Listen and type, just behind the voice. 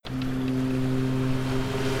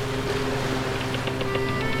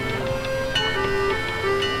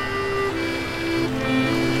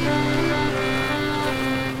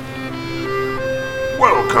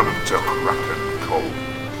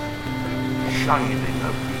shining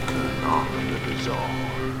a beacon on the bazaar.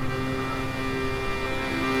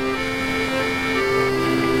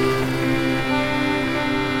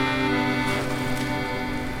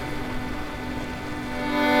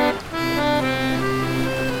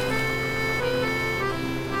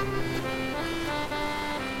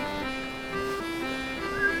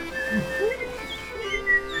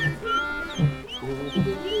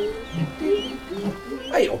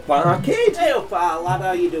 Hey up, Arcade! Hey up, lad,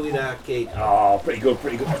 how you doing, Arcade? Oh, pretty good.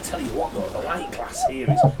 I'll tell you what though, the light glass here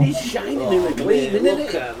is shining in the gleaming, Look isn't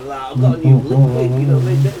it? at that, I've got a new liquid, you know, a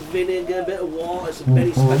bit of vinegar, a bit of water, some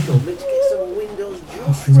very special mix, get some windows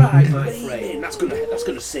just right, my friend. That's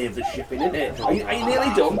gonna save the shipping, isn't it? Are you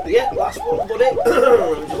nearly done? Yeah, last one, buddy.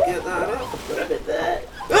 Just get that out, put a bit there.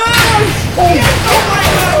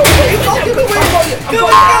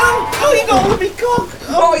 Oh, you got all of me cock!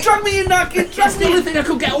 Oh, drag me in that kid, That's the only thing I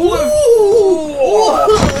could get hold of.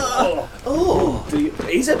 Oh.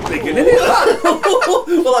 He's a big one, isn't it?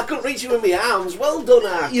 Well, I couldn't reach you with my arms. Well done,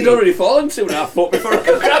 Archie. You'd already fallen 2.5 foot before I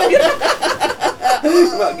could grab you.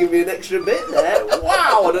 You might give me an extra bit there.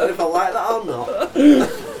 Wow, I don't know if I like that or not.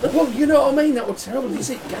 Well, you know what I mean? That was terrible. Is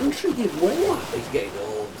it gantry give way? He's getting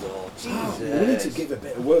old, though. Jesus. We need to give a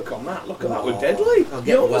bit of work on that. Look at that, we're deadly. I'll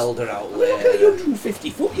get a welder out Look at there. 150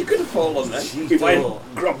 foot you could have fallen then. Jeez, If I oh.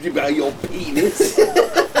 had grabbed you by your penis.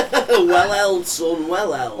 Well held, son,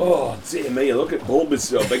 well held. Oh, dear me, look at bulb is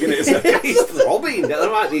so big, isn't it? He's throbbing. I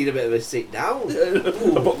might need a bit of a sit down. I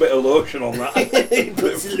put a bit of lotion on that. He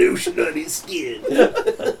puts lotion on his skin.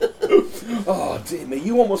 Oh, dear me,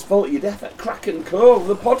 you almost fell to your death at Kraken Cove,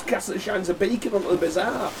 the podcast that shines a beacon onto the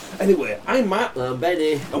bazaar. Anyway, I'm Matt. I'm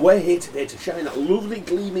Benny. And we're here today to shine that lovely,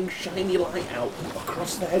 gleaming, shiny light out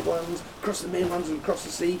across the headlands, across the mainlands and across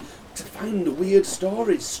the sea to find weird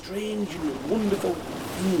stories, strange and wonderful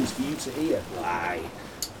things for you to hear. Aye.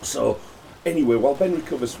 So, anyway, while Ben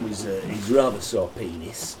recovers from his rather sore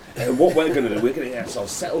penis, what we're going to do, we're going to get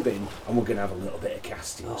ourselves settled in and we're going to have a little bit of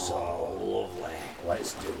casting. So, Oh, lovely.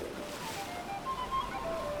 let's do it.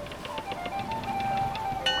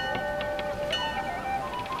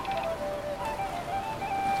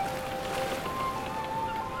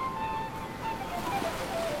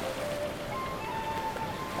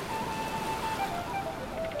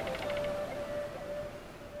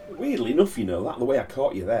 Weirdly enough, you know, the way I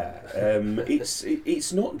caught you there,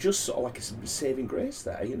 it's not just sort of like a saving grace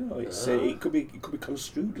there, you know. It's it could be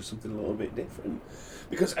construed as something a little bit different,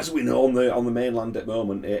 because as we know on the mainland at the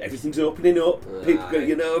moment, everything's opening up.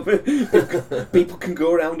 People, people can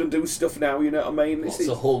go around and do stuff now. You know what I mean? Lots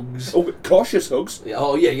of hugs. Oh, cautious hugs. Yeah,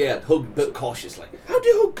 oh yeah, hug, but cautiously. How do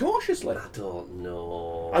you hug cautiously? I don't know.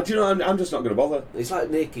 Do you know? I'm just not going to bother. It's like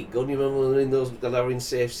Naked Gun. You remember when they're in those that are in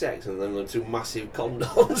safe sex, and then the two massive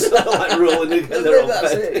condoms like rolling together on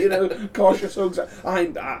That's bed. it. You know, cautious hugs.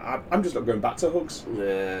 I'm just not going back to hugs.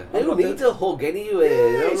 Yeah, I'm you don't not need to hug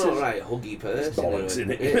anyway. Yeah, I'm it's not a- right huggy person. bollocks,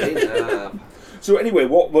 anyway. innit? So anyway,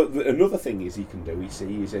 what another thing is he can do, you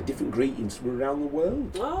see, is different greetings from around the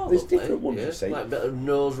world. Oh, There's lovely. different ones, Yeah, you see. like a bit of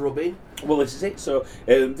nose rubbing. Well, this is it. So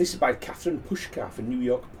this is by Catherine Pushkar for New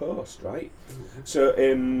York Post, right? So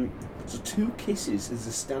 2 kisses is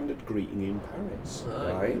the standard greeting in Paris,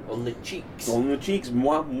 right? On the cheeks. On the cheeks,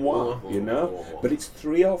 moi, moi, you know. But it's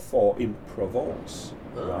 3 or 4 in Provence.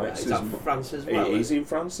 Right, Is so that it's- France as well? It is in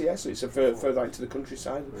France, yes. It's further out to the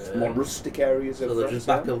countryside, Yeah. more rustic areas of So they're France. just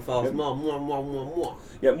back and forth. Yeah. Mwah, mwah, mwah, mwah, mwah.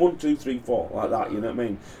 Yeah, 1, 2, 3, 4, like that. You know what I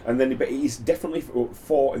mean? And then, but it's definitely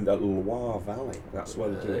 4 in the Loire Valley. That's where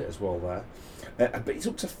they do it as well there. But it's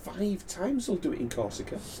up to 5 times they'll do it in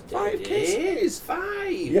Corsica. 5 kisses.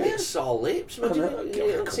 5. Yeah. It's sore lips. Imagine I know. you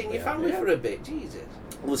haven't God, seen your yeah, family yeah. for a bit. Jesus.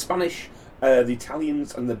 Well, the Spanish, the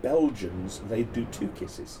Italians, and the Belgians, they do 2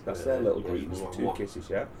 kisses. That's their little Yeah. greetings, Mwah, 2 mwah. kisses.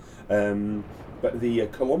 Yeah. But the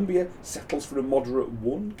Colombia settles for a moderate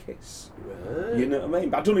 1 kiss. Right. You know what I mean?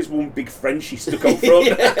 But I don't know, it's one big Frenchie stuck on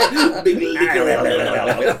front. Big lick.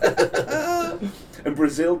 And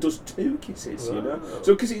Brazil does 2 kisses, you know. Wow.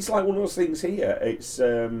 So, because it's like one of those things here, it's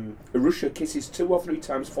Russia kisses 2 or 3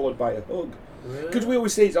 times followed by a hug. Because we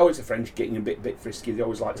always say it's always the French getting a bit frisky. They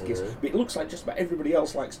always like to kiss, but it looks like just about everybody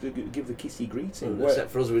else likes to give the kissy greeting. Where-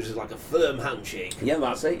 Except for us, which is like a firm handshake. yeah,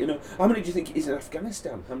 that's it. You know, how many do you think it is in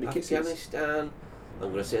Afghanistan? How many kisses? Afghanistan.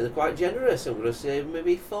 I'm going to say they're quite generous. I'm going to say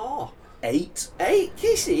maybe 4. 8. 8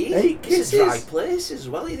 kisses. 8 It's a kisses. dry place as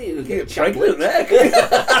well. You need to Get get pregnant chaplains. there.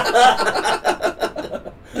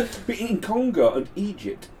 But in Congo and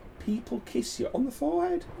Egypt, people kiss you on the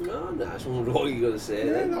forehead. Oh, nice. I wonder what you're going to say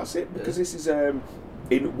Yeah, then. that's it. Because this is in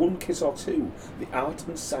 1 Kiss or Two, the art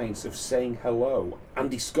and science of saying hello.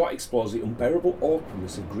 Andy Scott explores the unbearable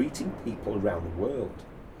awkwardness of greeting people around the world.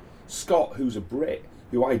 Scott, who's a Brit,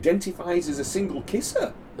 who identifies as a single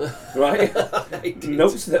kisser, right,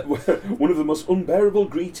 notes that one of the most unbearable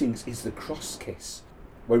greetings is the cross kiss,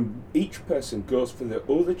 when each person goes for the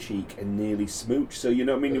other cheek and nearly smooch. So you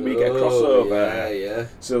know what I mean? We get a crossover. Yeah.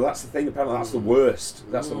 So that's the thing. Apparently, that's the worst.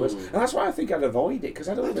 That's the worst, and that's why I think I'd avoid it, because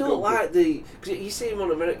I don't like because you see them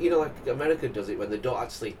on America. You know, like America does it when they don't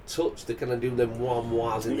actually touch. They kind of do them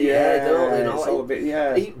mois in the air, don't they? You know, it's all a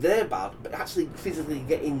bit, they're bad, but actually physically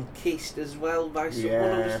getting kissed as well by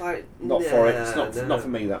someone. I'm just like, not for it. It's not for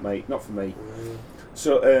me, that mate. Not for me.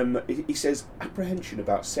 So he says apprehension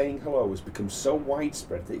about saying hello has become so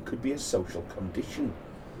widespread that it could be a social condition.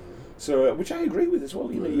 So, which I agree with as well.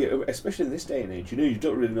 You know, especially in this day and age, you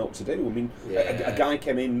don't really know what to do. I mean, a guy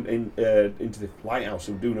came into the lighthouse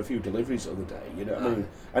and doing a few deliveries the other day. You know what I mean?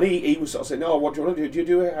 And he was sort of saying, "Oh, what do you want to do? Do you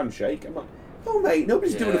do a handshake?" I'm like, "Oh, mate,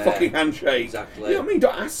 nobody's doing a fucking handshake." Exactly. You know what I mean?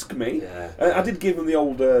 Don't ask me. I did give him the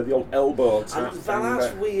old elbow tap. And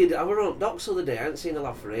that's weird. I were on Docks the other day. I hadn't seen a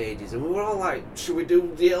lad for ages, and we were all like, "Should we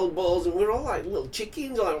do the elbows?" And we were all like little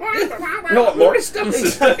chickens, like, not Morris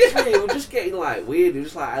dancers. Exactly. We're just getting like weird. We're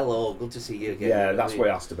just like, "Hello, good to see you again." Yeah, that's what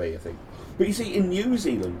it has to be, I think. But you see, in New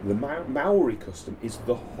Zealand, the Maori custom is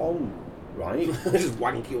the hong, right? Just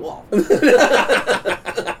wank you off.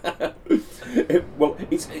 Well,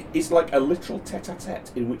 it's like a literal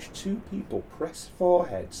tete-a-tete in which two people press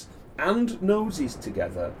foreheads and noses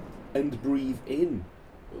together and breathe in.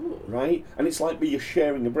 Ooh. Right? And it's like you're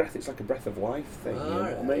sharing a breath. It's like a breath of life thing. You know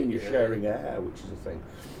what I mean? You're sharing air, which is a thing.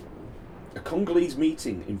 A Congolese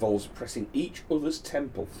meeting involves pressing each other's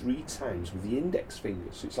temple 3 times with the index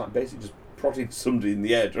fingers. So it's like basically just prodding somebody in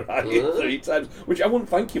the head, right? 3 times. Which I wouldn't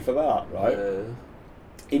thank you for that, right?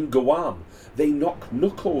 In Guam, they knock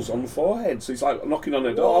knuckles on the forehead. So it's like knocking on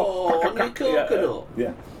a door. Oh, on your coconut.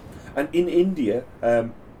 Yeah. And in India,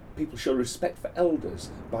 people show respect for elders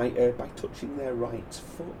by touching their right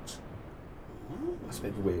foot. That's a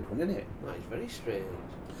bit of a weird one, isn't it? That is very strange.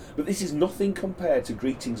 But this is nothing compared to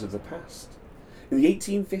greetings of the past. In the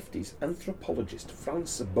 1850s, anthropologist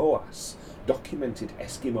Franz Boas documented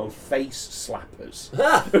Eskimo face slappers.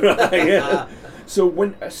 Right, yeah. So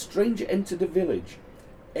when a stranger entered a village,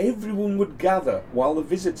 everyone would gather while the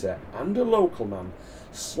visitor and a local man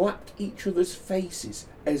slapped each other's faces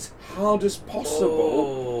as hard as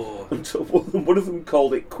possible until one of them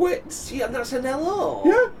called it quits. See, and that's an LO?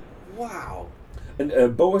 Yeah. Wow.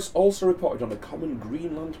 And Boas also reported on a common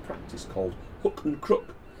Greenland practice called hook and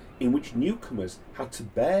crook, in which newcomers had to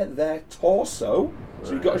bare their torso,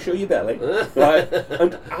 so you've got to show your belly, right,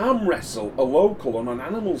 and arm wrestle a local on an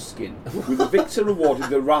animal skin, with the victor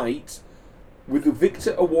awarded the right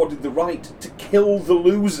to kill the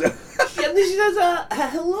loser. And this is a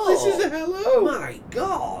hello. This is a hello. My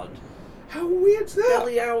God. How weird's that?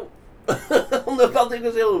 Belly out. On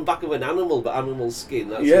the back of an animal, but animal skin.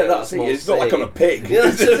 That's that's it. It's not like on a pig.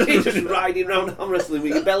 Yeah, so you're just riding around arm wrestling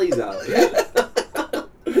with your bellies out. Yeah.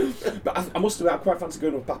 But I must admit, I quite fancy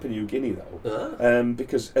going to Papua New Guinea though,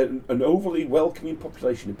 because an overly welcoming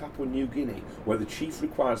population in Papua New Guinea, where the chief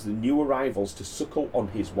requires the new arrivals to suckle on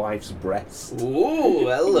his wife's breast. Ooh,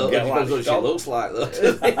 hello. Get Depends what she lashed looks like though.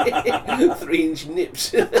 3-inch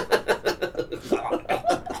nips.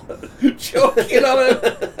 Choking on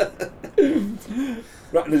her.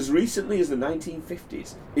 Right, and as recently as the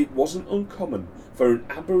 1950s, it wasn't uncommon for an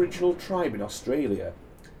Aboriginal tribe in Australia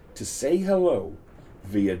to say hello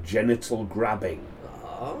via genital grabbing.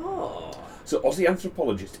 Oh. So Aussie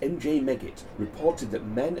anthropologist M.J. Meggett reported that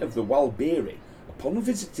men of the Walbiri, upon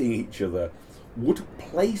visiting each other, would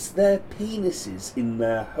place their penises in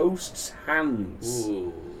their host's hands.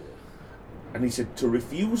 Ooh. And he said to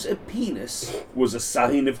refuse a penis was a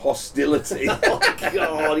sign of hostility. Oh God, you're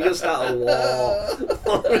going to start a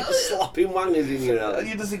war. Slapping wangers in your hand. And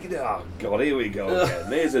you're just thinking, oh God, here we go again.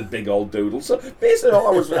 There's a big old doodle. So basically all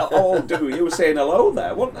I was doing, you were saying hello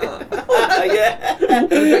there, wasn't that? Yeah.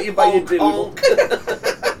 Get you by your doodle. Honk.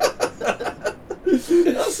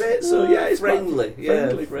 That's it. So yeah, it's friendly.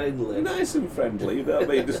 friendly. Nice and friendly. That'll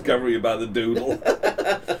be discovery about the doodle.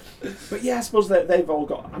 But yeah, I suppose they've all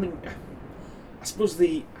got. I mean, I suppose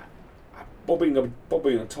the bobbing a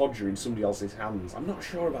todger in somebody else's hands. I'm not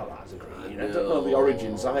sure about that as a greeting. I don't know the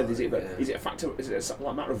origins either. Is it a factor? Is it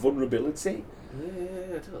a matter of vulnerability?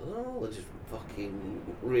 Yeah, I don't know. They're just fucking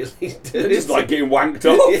really. They're just like getting wanked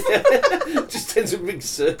off. Yeah. Just tends to big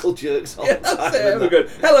circle jerks all the time. They're going,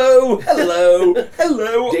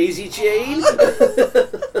 hello. Daisy chain.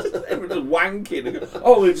 Everyone's wanking.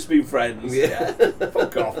 Oh, they've just been friends. Yeah.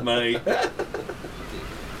 Fuck off, mate.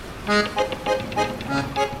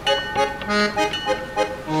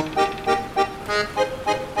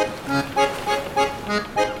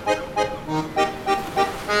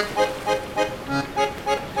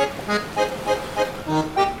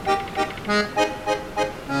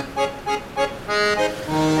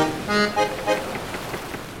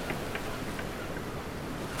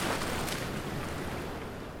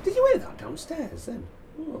 Did you hear that downstairs then?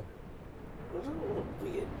 Oh. I don't know,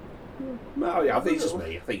 weird. Well, yeah, I think it's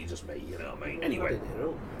just me. You know what I mean? Anyway. I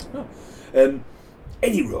didn't know.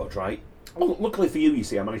 Any road, right? Well, luckily for you,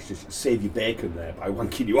 see, I managed to save your bacon there by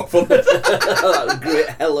wanking you off on the That was a great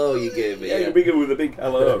hello you gave me. Yeah, you're bigger with a big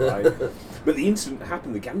hello, right? But the incident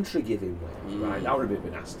happened, the gantry giving way, right? That were a bit of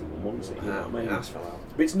a nasty one, wasn't it? You know what I mean? Ass fell out.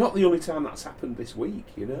 But it's not the only time that's happened this week,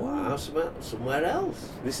 you know? Wow, somewhere else.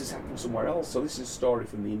 This has happened somewhere else. So this is a story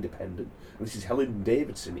from The Independent, and this is Helen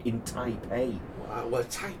Davidson in Taipei. Wow, well,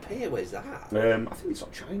 Taipei, where's that? I think it's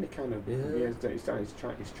like China, kind of. Yeah. It's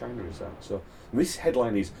China, is that? So and this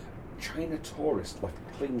headline is China tourist left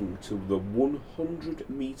clinging to the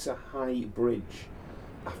 100-metre high bridge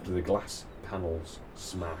after the glass panels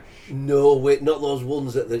smash. No, wait, not those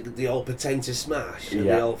ones that they all pretend to smash and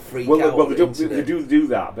they all freak out. Well, on the they internet. do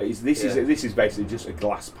that, but this is basically just a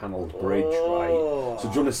glass panelled bridge, right? So do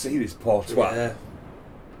you want to see this poor twat? Yeah.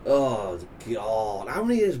 Oh God! How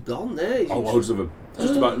many has gone there? Oh, loads of them.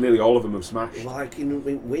 Just about nearly all of them have smashed. Like in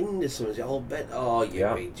wind or something. It's all bent. Oh, you'd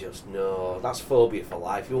Yeah. be just no. That's phobia for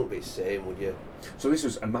life. You wouldn't be the same, would you? So this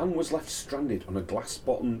was a man was left stranded on a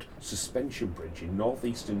glass-bottomed suspension bridge in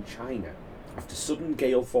northeastern China after sudden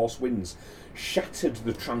gale force winds shattered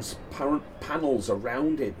the transparent panels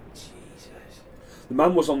around him. Jesus. The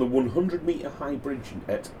man was on the 100-metre high bridge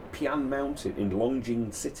at Pian Mountain in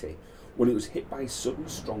Longjing City when it was hit by sudden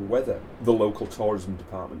strong weather, the local tourism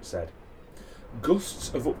department said.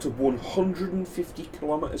 Gusts of up to 150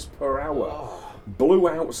 kilometres per hour blew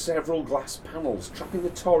out several glass panels, trapping the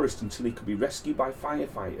tourist until he could be rescued by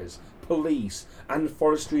firefighters, police and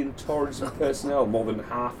forestry and tourism personnel more than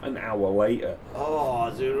half an hour later.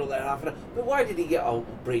 Oh, zero there half an hour. But why did he get on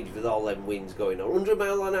a bridge with all them winds going on?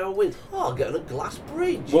 100-mile-an-hour winds. Oh, I'll get on a glass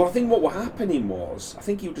bridge. Well, I think what was happening was, I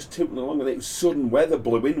think he was just tooting along and it was sudden weather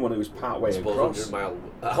blew in when he was part way across.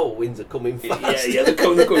 100-mile-an-hour winds are coming fast. Yeah, they're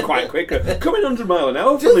coming quite quick. Coming 100 mile an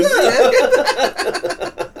hour from him.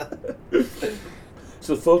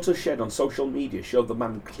 So the photos shared on social media showed the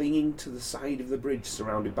man clinging to the side of the bridge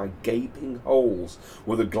surrounded by gaping holes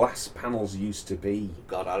where the glass panels used to be.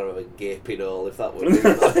 God, I'd have a gaping hole if that were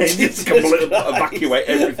Just evacuate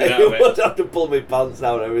everything out of it. I'd have to pull my pants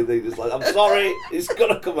down and everything. Just like, I'm sorry, it's got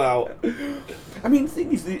to come out. I mean, the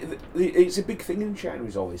thing is, it's a big thing in China,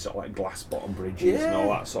 is all these sort of like glass bottom bridges and all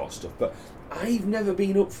that sort of stuff, but I've never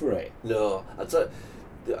been up for it. No, I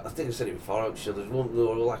think I said it before, I'm sure. There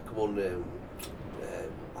was like one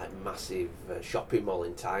massive shopping mall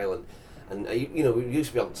in Thailand, and you know, we used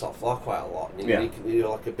to be on the top floor quite a lot, and you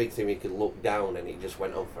know, like a big thing you could look down and it just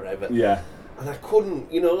went on forever. Yeah. And I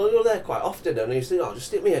couldn't, you know, I go there quite often, and I used to think, just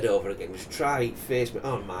stick my head over again, just try face me.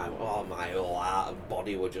 Oh my whole heart and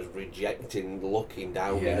body were just rejecting looking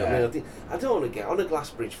down. You know what I mean? I don't want to get on a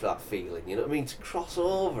glass bridge for that feeling. You know what I mean? To cross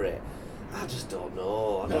over it. I just don't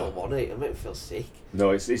know. I don't want it. It makes me feel sick.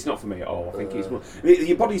 No, it's not for me at all. I think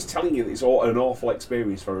your body's telling you that it's an awful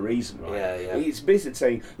experience for a reason, right? Yeah. It's basically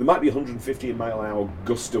saying there might be 150 mile an hour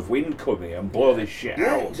gust of wind coming and blow this shit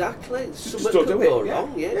out. Yeah, exactly. Just Something don't could do go it.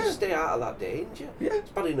 wrong. Yeah, just stay out of that danger. Yeah. It's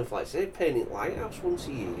bad enough, like say, painting lighthouse once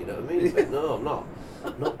a year. You know what I mean? But no, I'm not.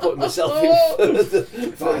 I'm not putting myself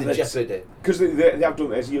in further jeopardy. Because they have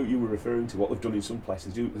done, as you were referring to, what they've done in some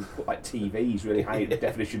places, they put like TVs, really high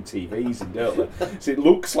definition TVs, and don't they? So it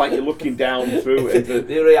looks like you're looking down through it.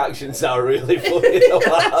 The reactions are really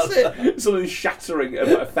funny. Something shattering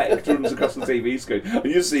effect runs across the TV screen, and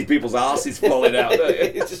you see people's arses falling out, don't you?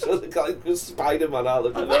 It just looks like Spider-Man out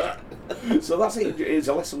of the So that's it. It's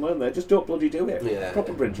a lesson learned there. Just don't bloody do it. Yeah.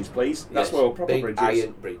 Proper bridges, please. That's Yes, where proper big bridges.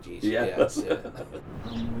 iron bridges. Yeah.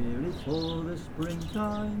 I'm weary for the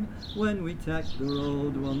springtime when we take the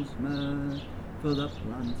road once more, for the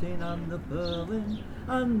planting and the furling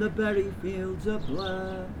and the berry fields of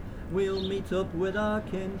Blair. We'll meet up with our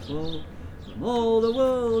kinfolk from all the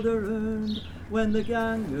world around when the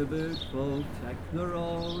gang of good folk take the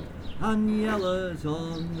road and yellers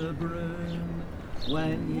on the broom.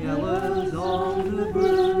 When yellers on the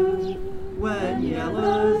broom, when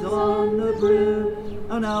yellers on the broom,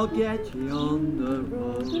 and I'll get you on the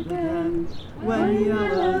road again. When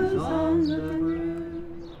yellers on the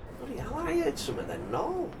broom. Bloody hell, I heard something then.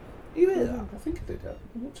 No. You hear that? I think I did that.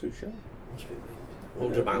 I'm not too sure. Must be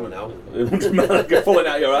 100 mile an hour. 100 mile falling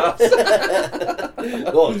out your ass.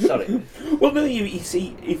 Go on, sorry. Well, no, you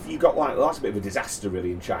see, if you got like, that's a bit of a disaster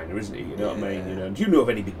really in China, isn't it? You know what I mean? You know, do you know of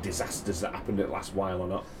any big disasters that happened in the last while or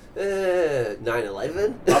not?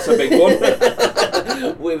 9/11. That's a big one.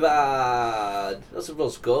 We've had, I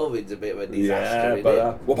suppose COVID's a bit of a disaster. Yeah,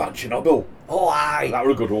 but what about Chernobyl? Oh, aye. That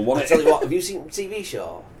was a good one, I wasn't tell it? you what, have you seen the TV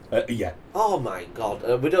show? Yeah. Oh my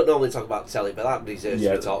God! We don't normally talk about telly, but that deserves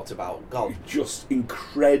to be talked about. God, just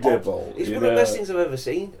incredible. It's one of the best things I've ever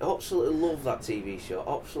seen. I absolutely love that TV show.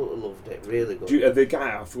 Absolutely loved it. Really good. The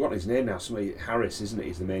guy, I've forgotten his name now. Somebody Harris, isn't it?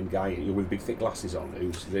 He's the main guy with big thick glasses on.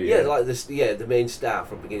 Who's the like this? Yeah, the main star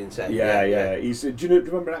from beginning to end. Yeah. He's. Do you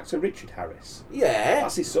remember actor Richard Harris? Yeah.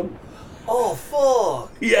 That's his son. Oh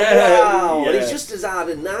fuck! Yeah, wow! yeah. He's just as hard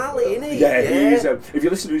and gnarly, isn't he? Yeah, he is. If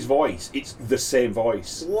you listen to his voice, it's the same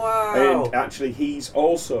voice. Wow! And actually, he's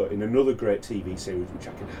also in another great TV series, which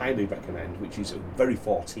I can highly recommend, which is very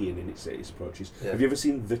Fortean in its approaches. Yeah. Have you ever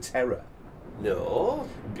seen The Terror? No.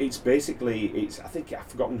 It's basically, I think I've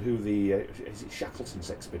forgotten who is it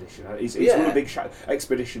Shackleton's expedition? It's one of the big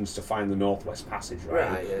expeditions to find the Northwest Passage,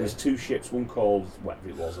 right? There's two ships, one called, whatever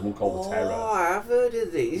it was, and one called The Terror. Oh, I've heard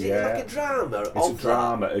of this. Is it like a drama? It's a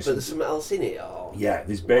drama. But there's something else in it? Or? Yeah,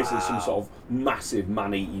 there's basically some sort of massive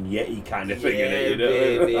man-eating Yeti kind of thing in it.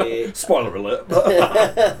 Baby. Spoiler alert.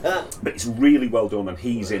 But it's really well done, and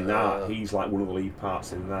he's in that. He's like one of the lead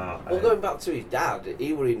parts in that. Well, going back to his dad,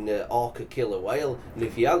 he were in Orca Killer Whale, and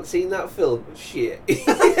if you haven't seen that film, shit.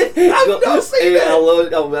 I've not seen it!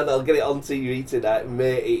 Oh man, I'll get it on TV tonight,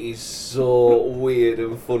 mate. It is so weird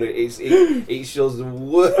and funny. It shows the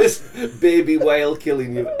worst baby whale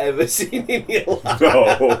killing you've ever seen in your life.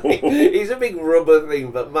 No. It's a big rubber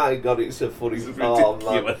thing, but my God, it's a funny. It's Oh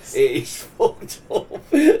man, ridiculous. it is fucked up.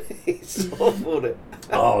 It's so funny.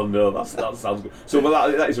 Oh no, that sounds good. So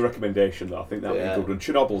well, that is a recommendation though. I think that'd be a good one.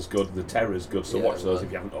 Chernobyl's good, The Terror's good, so watch those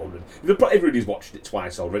if you haven't already. Everybody's watched it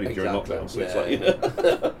twice already during lockdown, so it's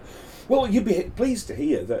like, Well, you'd be pleased to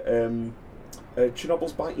hear that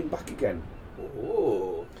Chernobyl's biting back again.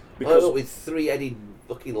 Oh, Because with three-headed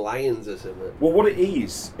fucking lions or something. Well, what it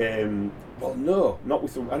is, well, no, not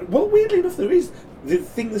with. Well, weirdly enough, there is the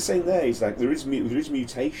thing they're saying there is like there is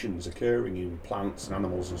mutations occurring in plants and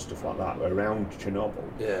animals and stuff like that around Chernobyl.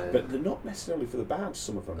 Yeah. But they're not necessarily for the bad.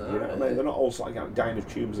 Some of them, you know what I mean? They're not all like dying of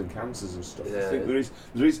tumours and cancers and stuff. I think there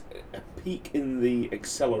is a peak in the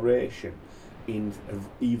acceleration of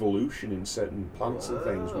evolution in certain plants and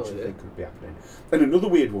things, which I think could be happening. And another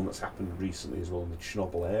weird one that's happened recently as well in the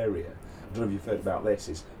Chernobyl area, I don't know if you've heard about this,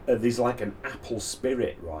 is there's like an apple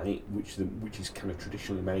spirit, right, which is kind of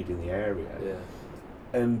traditionally made in the area. Yeah.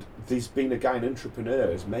 And there's been an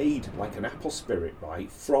entrepreneur has made like an apple spirit, right,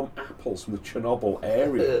 from apples from the Chernobyl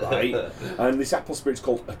area, right? And this apple spirit's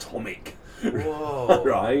called Atomic. Whoa.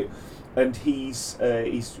 Right? And he's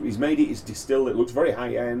made it. It's distilled. It looks very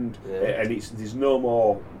high end, and there's no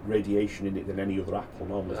more radiation in it than any other apple.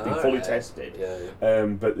 Normally, it's been fully tested.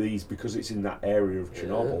 But because it's in that area of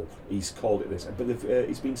Chernobyl, he's called it this. But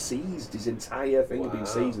it's been seized. His entire thing has been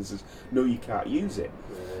seized. And says no, you can't use it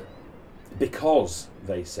because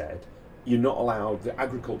they said you're not allowed. The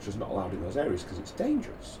agriculture's not allowed in those areas because it's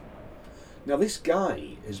dangerous. Now this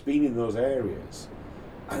guy has been in those areas,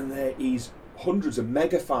 and there is hundreds of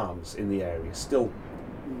mega farms in the area still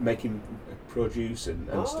making produce and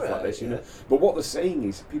stuff like this, you know. But what they're saying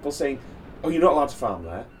is, people saying, "Oh, you're not allowed to farm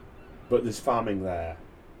there, but there's farming there."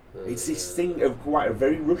 It's this thing of quite a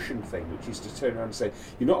very Russian thing, which is to turn around and say,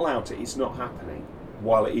 "You're not allowed to. It's not happening,"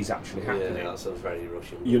 while it is actually happening. Yeah, that sounds very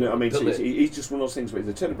Russian. You know what I mean? So it's just one of those things where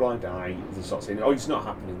they turn a blind eye, they start saying, "Oh, it's not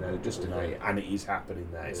happening there," they just deny it, and it is happening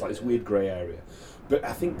there. It's like this weird grey area. But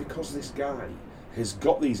I think because this guy has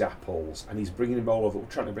got these apples and he's bringing them all over,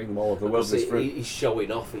 trying to bring them all over the world. He's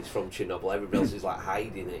showing off it's from Chernobyl. Everybody else is like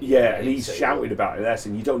hiding it. Yeah, and he's shouting about it there,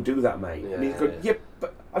 saying, "You don't do that, mate." Yeah, and he's going, "Yeah,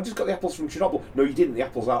 but I've just got the apples from Chernobyl." "No, you didn't. The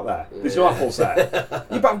apples out there. There's no apples there." "Yeah,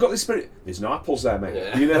 but I've got this spirit." "There's no apples there, mate."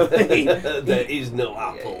 Yeah. You know what I mean? There is no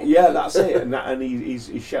apple. Yeah, that's it. And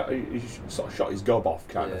he's sort of shot his gob off,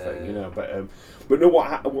 kind of thing, you know. But no,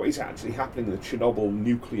 what is actually happening? The Chernobyl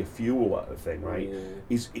nuclear fuel thing, right?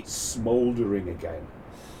 Is it's smouldering again.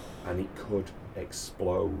 And it could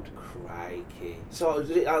explode. Crikey. So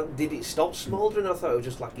did it stop smouldering? I thought it was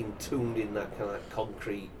just like entombed in that kind of like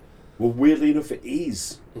concrete. Well, weirdly enough, it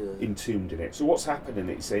is entombed in it. So what's happening?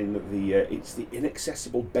 It's saying that it's the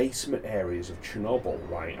inaccessible basement areas of Chernobyl,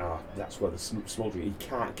 right? That's where the smouldering. You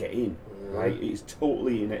can't get in, right? It's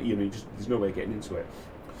totally there's no way of getting into it.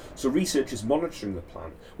 So researchers monitoring the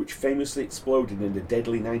plant, which famously exploded in a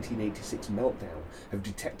deadly 1986 meltdown, have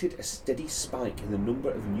detected a steady spike in the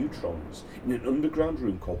number of neutrons in an underground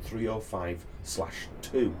room called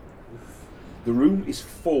 305/2. The room is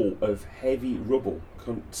full of heavy rubble,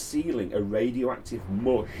 concealing a radioactive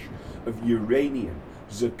mush of uranium,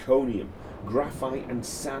 zirconium, graphite and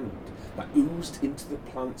sand that oozed into the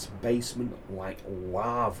plant's basement like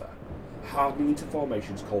lava, hardening into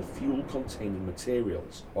formations called fuel-containing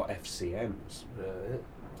materials, or FCMs. Right.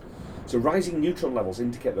 So rising neutron levels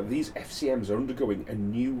indicate that these FCMs are undergoing a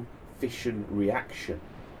new fission reaction.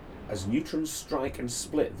 As neutrons strike and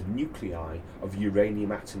split the nuclei of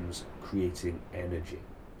uranium atoms, creating energy.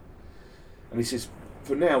 And he says,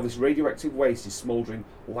 for now, this radioactive waste is smouldering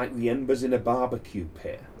like the embers in a barbecue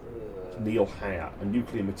pit. Neil Hyatt, a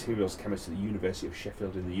nuclear materials chemist at the University of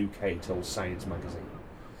Sheffield in the UK, told Science magazine.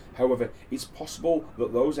 However, it's possible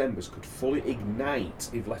that those embers could fully ignite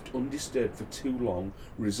if left undisturbed for too long,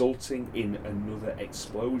 resulting in another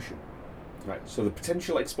explosion. Right, so the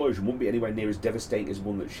potential explosion won't be anywhere near as devastating as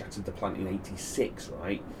one that shattered the plant in '86,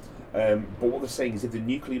 right? But what they're saying is if the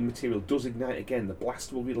nuclear material does ignite again, the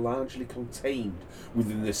blast will be largely contained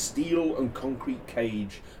within the steel and concrete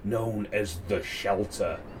cage known as the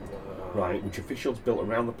shelter, right, which officials built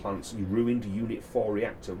around the plant's ruined Unit 4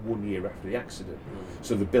 reactor 1 year after the accident.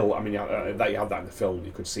 So the build, I mean, they had that in the film,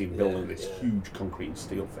 you could see them building this huge concrete and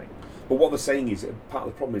steel thing. But what they're saying is, part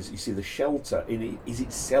of the problem is, you see, the shelter is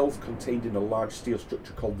itself contained in a large steel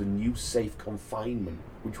structure called the New Safe Confinement,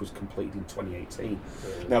 which was completed in 2018.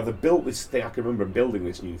 Now, they built this thing, I can remember building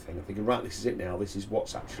this new thing, and thinking, right, this is it now, this is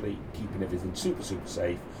what's actually keeping everything super, super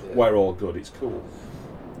safe, we're all good, it's cool.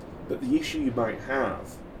 But the issue you might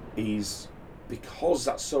have is, because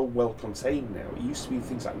that's so well contained now, it used to be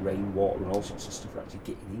things like rainwater and all sorts of stuff were actually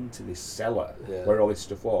getting into this cellar where all this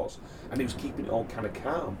stuff was, and it was keeping it all kind of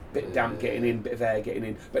calm, bit of damp getting in, bit of air getting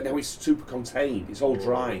in, but now it's super contained, it's all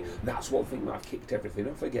dry, and that's what I think might have kicked everything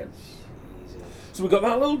off again. So we've got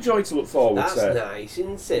that little joy to look forward to. That's nice,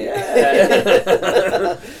 isn't it?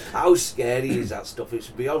 Yeah. How scary is that stuff? It's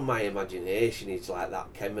beyond my imagination. It's like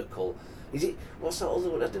that chemical. Is it? What's that other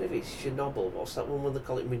one? I don't know if it's Chernobyl. What's that one when they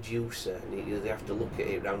call it Medusa? And they have to look at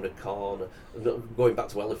it round a corner. Going back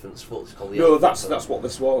to elephant's foot, it's called the. No, that's what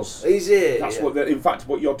this was. Is it? That's what. In fact,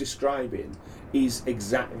 what you're describing is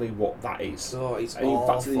exactly what that is. Oh, it's and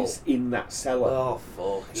awful. in fact, it's in that cellar. Oh,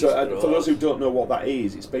 fuck. So, for those who don't know what that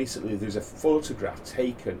is, it's basically there's a photograph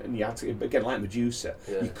taken, and you had to, again, like Medusa,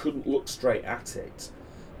 you couldn't look straight at it.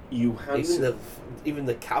 You had even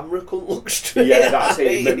the camera couldn't look straight. Yeah, that's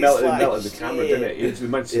it. It melted the shit. camera, didn't it? It was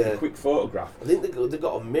meant to take a quick photograph. I think they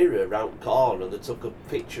got a mirror round the corner. They took a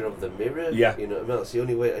picture of the mirror. Yeah, you know what I mean. That's the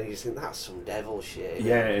only way. And you just think that's some devil shit.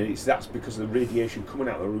 Yeah, and that's because the radiation coming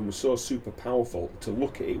out of the room was so super powerful. To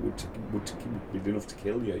look at it would be enough to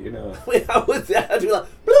kill you. You know. How was that? I'd be like,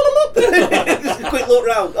 just a quick look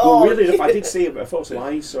round. Well, weirdly enough, I did see a photo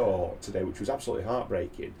I saw today, which was absolutely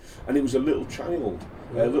heartbreaking, and it was a little child,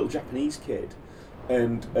 a little Japanese kid,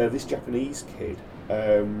 and this Japanese kid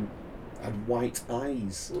had white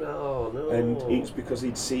eyes. No. And it's because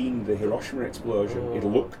he'd seen the Hiroshima explosion. He'd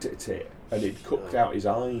looked at it and it cooked out his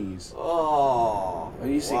eyes. Oh,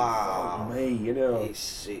 and you think, wow. fuck me, you know.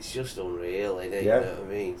 It's just unreal, isn't it? Yeah. You know what I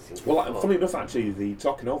mean? Well, funny enough, actually,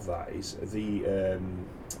 talking of that is the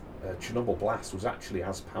Chernobyl blast was actually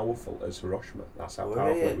as powerful as Hiroshima. That's how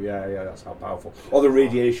powerful. Yeah, that's how powerful. Or the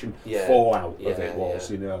radiation fallout of it was.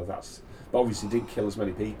 You know, but obviously didn't kill as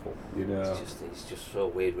many people. You know, it's just so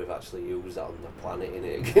weird we've actually used that on the planet in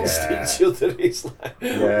it against each other. It's like,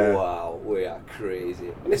 wow, we are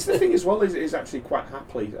crazy. And it's the thing as well is actually quite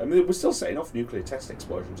happily. I mean, we're still setting off nuclear test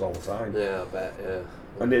explosions all the time. Yeah, I bet. Yeah.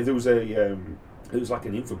 And there was it was like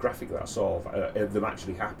an infographic that I saw of them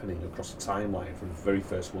actually happening across the timeline from the very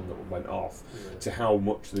first one that went off to how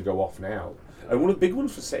much they go off now. And one of the big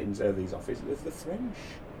ones for setting these off is the French.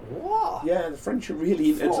 What? Yeah, the French are really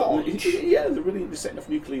into they're really into setting off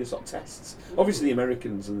nuclear sort of tests. Obviously, the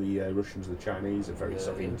Americans and the Russians and the Chinese are very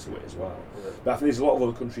sort of into it as well. But I think there's a lot of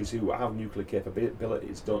other countries who have nuclear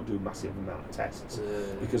capabilities don't do a massive amount of tests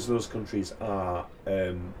because those countries are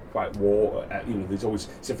quite war. There's always,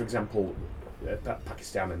 so for example,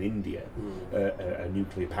 Pakistan and India are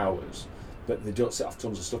nuclear powers. But they don't set off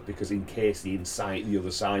tons of stuff because in case they incite the other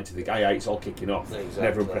side to think, it's all kicking off. Exactly. And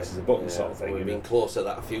everyone presses a button sort of thing. We've been close to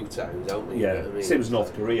that a few times, haven't we? Yeah, You know what I mean? same as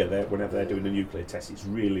North Korea. Whenever they're doing a nuclear test, it's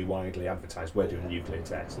really widely advertised, we're doing a nuclear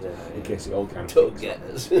test. In case it all kind of don't get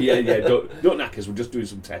us. Don't knack us, we're just doing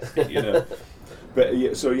some testing, you know. But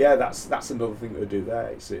that's another thing that they do there.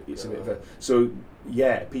 It's a bit of a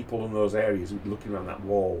people in those areas looking around that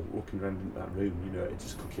wall, looking around in that room, you know, it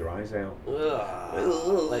just cook your eyes out.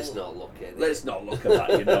 Let's not look at it. Let's not look at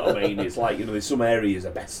that. You know what I mean? It's like, you know, there's some areas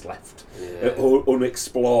are best left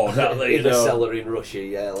unexplored. In a cellar in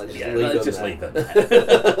Russia, let's just leave them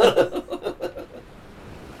there.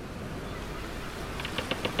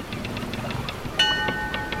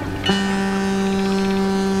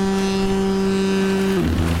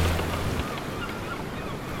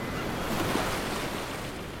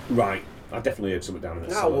 Right, I definitely heard something down in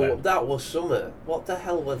the cellar. That was summer. What the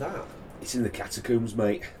hell was that? It's in the catacombs,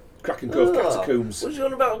 mate. Kraken Cove catacombs. What are you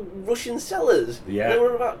on about Russian cellars? Yeah. They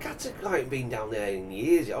were about catacombs. I ain't been down there in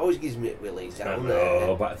years. It always gives me willies down there.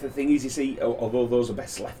 No, but the thing is, you see, although those are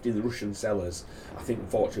best left in the Russian cellars, I think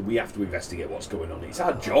unfortunately we have to investigate what's going on. It's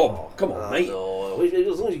our job. Come on, mate. No,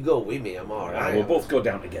 as long as you go with me, I'm alright. We'll both go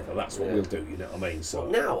down together. That's what we'll do. You know what I mean? So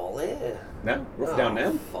Now, Ollie. now, rough down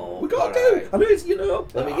now. Fuck, We got to alright. do. I know it's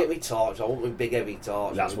Let me get me torch. I want my big heavy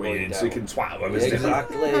torch. That's what you need, so you can twat them.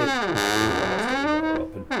 Exactly.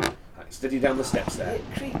 Steady down the steps there.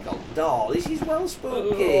 Creak on door. This is well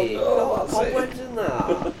spooky. Oh, Got cobwebs in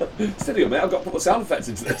that. Steady on, mate. I've got to put the sound effects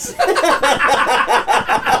into this.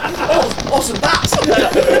 Oh, some bats.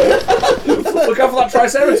 Look out for that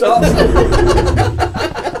Triceratops.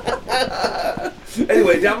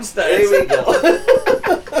 Anyway, downstairs. Here we go.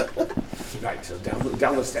 Right, so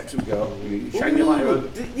down the steps we go. You shine your light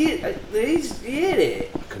on. You hear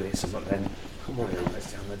it? I could hear something then. Come on,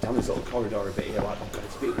 let's down this little corridor a bit here. Like, oh God,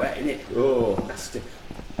 it's a bit wet, isn't it? Oh, nasty.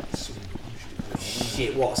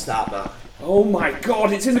 Shit, what's that, Matt? Oh my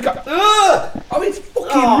God, it's in the car. Ah! Oh, it's fucking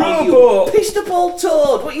Oh, Robo. you pissed up old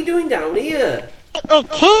toad. What are you doing down here? I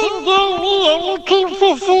came down here looking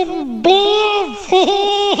for some beers.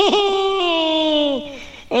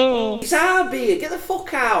 It's our beer. Get the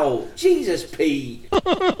fuck out. Jesus, Pete.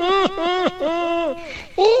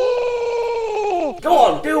 Go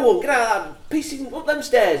on, do one. Get out of that pissing up them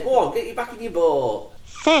stairs. Go on, get you back in your boat.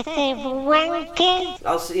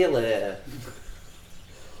 I'll see you later.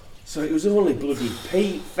 So it was only bloody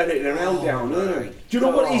Pete ferreting around down there. Do you know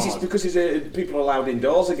what it is? It's because people are allowed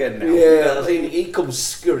indoors again now. Yeah, I think he comes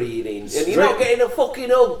scurrying in. And you're not getting a fucking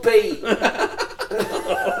hug, Pete.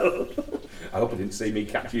 I hope I didn't see me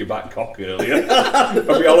catching your back cock earlier.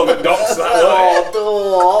 I'll be all over docks that way.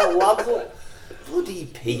 Oh, lads. Bloody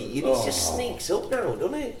Pete. He just sneaks up now,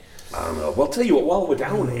 doesn't he? I don't know. Well, tell you what, while we're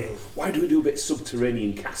down here, why do we do a bit of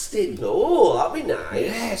subterranean casting? Oh, that'd be nice.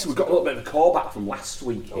 Yeah, so we've got a little bit of a callback from last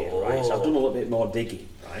week here, right? So I've done a little bit more digging,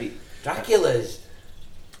 right? Dracula's.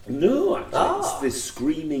 No, actually, it's the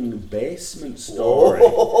Screaming Basement story. You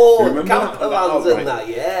Oh, remember that? Campervans Right. and that,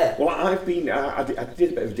 yeah. Well, I did a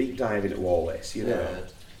bit of a deep dive into all this, you know. Yeah.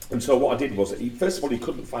 And so what I did was, first of all, he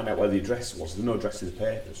couldn't find out where the address was. There's no address in the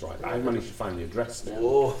papers, right? I managed to find the address now.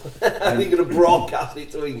 Oh, and you're going to broadcast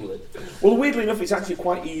it to England. Well, weirdly enough, it's actually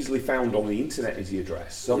quite easily found on the internet is the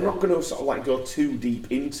address. So I'm not going to sort of like go too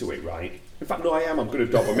deep into it, right? In fact, no, I am. I'm going to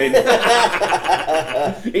dob them in.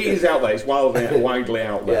 It is out there. It's widely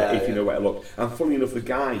out there, if you know where to look. And funny enough, the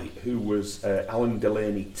guy who was Alan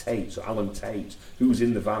Delaney Tate, so Alan Tate, who was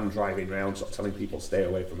in the van driving around, sort of telling people stay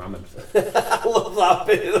away from Ammanford. I love that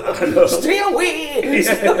bit. Stay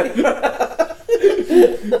away!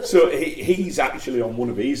 So he's actually on one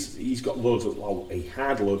of his. He's got loads of. Well, he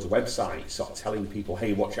had loads of websites, sort of telling people,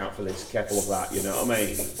 "Hey, watch out for this, careful of that." You know what I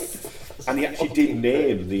mean? And he actually did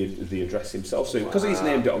name the address himself. So because he's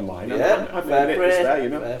named it online, Yeah, I've fair named it. play, It's there, you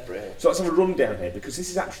know. fair play. So let's have a rundown here because this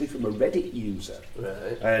is actually from a Reddit user,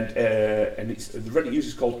 Right. and it's the Reddit user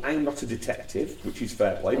is called I'm Not a Detective, which is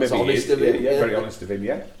fair play. That's Maybe honest he is. of him, Yeah, yeah. very honest of him.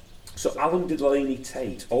 Yeah. So Alan Delaney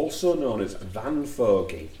Tate, also known as Van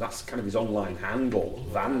Fogey, that's kind of his online handle,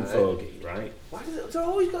 Van Fogey, right? Why does it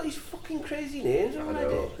always got these fucking crazy names I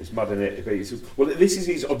already? know, it's mad, isn't it? Well, this is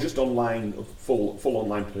his just online, full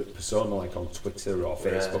online persona, like on Twitter or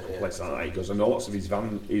Facebook and places like that. He goes, and lots of his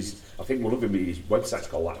I think one of them, his website's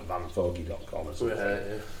called like vanfogey.com or something. Right,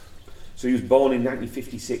 yeah. So he was born in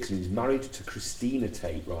 1956 and he's married to Christina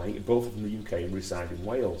Tate, right? Both from the UK and reside in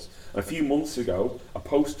Wales. And a few months ago, a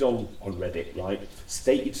post on Reddit, right,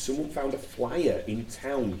 stated someone found a flyer in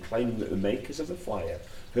town claiming that the makers of the flyer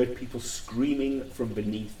heard people screaming from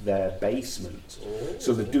beneath their basement.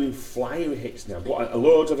 So they're doing flyer hits now. A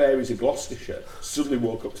load of areas of Gloucestershire suddenly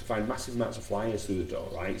woke up to find massive amounts of flyers through the door,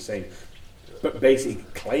 right? But basically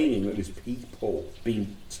claiming that there's people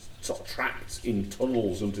being sort of trapped in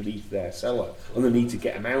tunnels underneath their cellar and they need to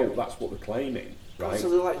get them out. That's what they're claiming, right? So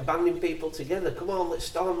they're like banding people together. Come on, let's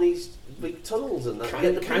storm these big tunnels and that.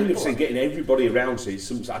 Kind of saying getting everybody around. So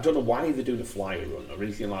I don't know why they're doing a flyer run or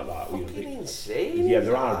anything like that. Fucking insane. Yeah,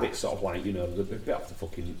 there are a bit sort of like, they're a bit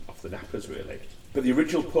off the nappers really. But the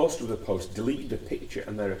original poster of the post deleted the picture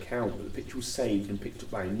and their account, but the picture was saved and picked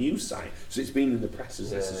up by a news site. So it's been in the press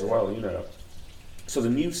as well, you know. So the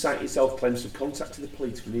news site itself claims to have contacted the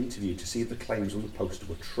police for an interview to see if the claims on the poster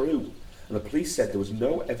were true. And the police said there was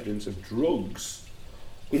no evidence of drugs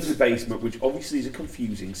in the basement, which obviously is a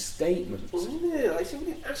confusing statement. Yeah, like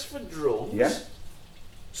somebody asked for drugs. Yeah.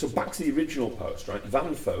 So back to the original post, right?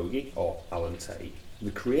 Van Fogey, or Alan Tate,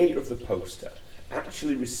 the creator of the poster,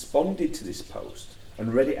 actually responded to this post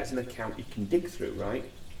and read it as an account you can dig through, right?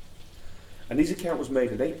 And his account was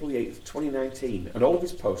made on April the 8th, 2019, and all of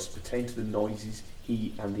his posts pertain to the noises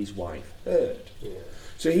he and his wife heard. Yeah.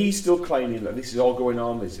 So he's still claiming that this is all going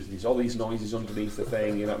on, there's all these noises underneath the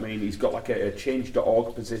thing, you know what I mean? He's got like a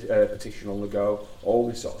change.org petition on the go, all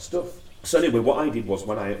this sort of stuff. So anyway, what I did was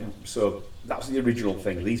so that was the original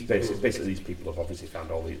thing. Basically these people have obviously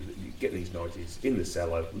found all these, get these noises in the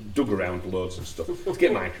cellar, dug around loads of stuff, to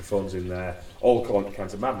get microphones in there, all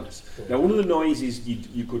kinds of madness. Now one of the noises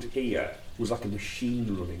you could hear was like a machine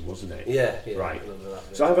running, wasn't it? Yeah. Right. I remember that,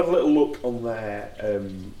 yeah. So I've had a little look on their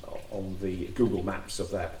on the Google Maps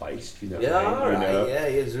of their place. You know. Yeah, what I mean? alright, You know, yeah,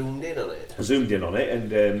 you zoomed in on it. I zoomed in on it,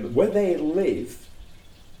 and where they live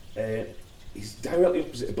is directly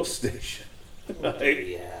opposite a bus station.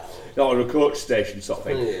 Yeah. Or a coach station sort of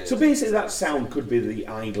thing. Yeah. So basically that sound could be the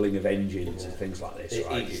idling of engines and things like this, It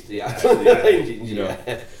right? is the engines, you know.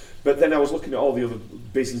 yeah. But then I was looking at all the other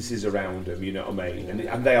businesses around them, you know what I mean?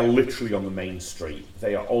 And they are literally on the main street.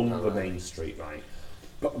 They are on the main street, right?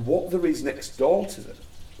 But what there is next door to them,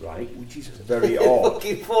 right, which is very odd.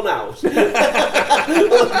 Fucking fun house.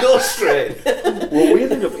 Go straight. Well,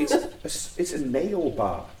 weird enough, it's a nail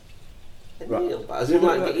bar. Right. Nail bar. As in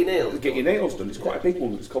like get your nails Get your nails done. It's quite a big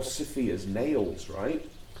one. It's called Sophia's Nails, right?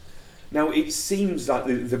 Now, it seems like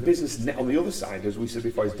the business on the other side, as we said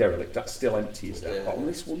before, is derelict. That's still empty, isn't it? Yeah. But on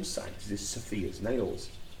this one side is this Sophia's Nails.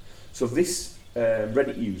 So this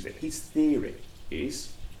Reddit user, his theory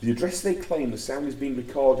is the address they claim the sound is being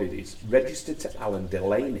recorded is registered to Alan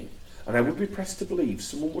Delaney. And I would be pressed to believe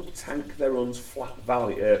someone would tank their own flat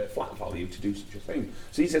value to do such a thing.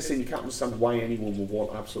 So he's just saying you can't understand why anyone would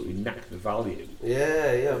want to absolutely knack the value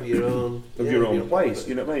of your own your own place,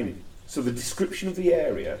 you know what I mean? So the description of the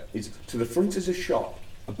area is to the front is a shop,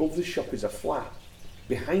 above the shop is a flat,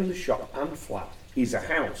 behind the shop and flat is a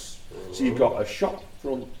house. So you've got a shop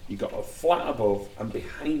front, you've got a flat above, and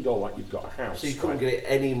behind all that you've got a house. So you couldn't get it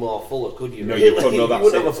any more fuller, could you? No, you couldn't. No, You that's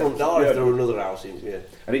wouldn't it. have a front door Yeah. if there were another house in. Yeah.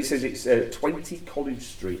 And it says it's 20 College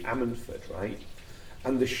Street, Ammanford, right?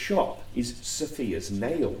 And the shop is Sophia's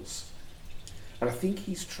Nails. And I think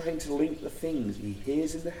he's trying to link the things he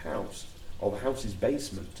hears in the house, or the house's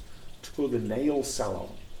basement, to the nail salon.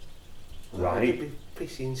 Right? You'd be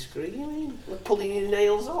pissing, screaming, pulling your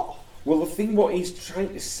nails off. Well, the thing what he's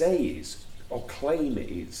trying to say is, or claim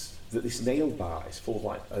is, that this nail bar is full of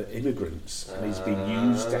like immigrants, and he's been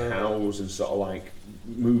used to house and sort of like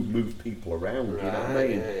move people around. You know what I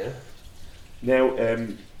mean? Yeah. Now,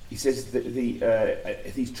 he says that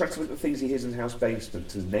he's trying to link the things he hears in the house basement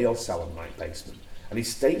to the nail salon right basement, and he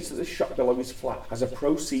states that the shop below his flat has a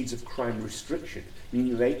proceeds of crime restriction,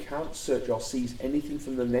 meaning they can't search or seize anything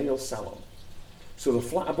from the nail salon. So the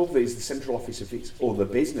flat above it is the central office of its other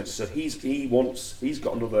business. So he's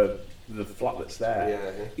got the flat that's there.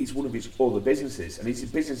 Yeah. It's one of his other businesses, and his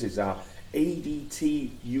businesses are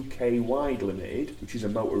ADT UK Wide Limited, which is a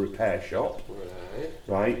motor repair shop.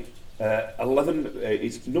 Right. 11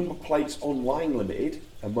 is Number Plates Online Limited,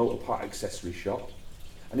 a motor part accessory shop.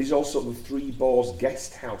 And he's also the Three Boars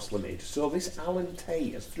Guest House Limited. So this Alan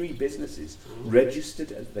Tate has 3 businesses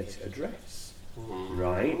registered at this address.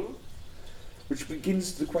 Right? Which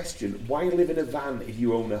begins the question, why live in a van if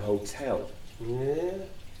you own a hotel? Yeah.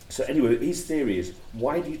 So anyway, his theory is,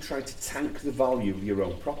 why do you try to tank the value of your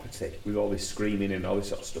own property with all this screaming and all this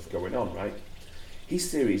sort of stuff going on, right? His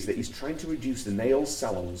theory is that he's trying to reduce the nail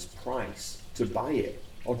salon's price to buy it,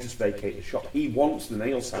 or just vacate the shop. He wants the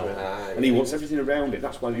nail salon, and he wants everything around it.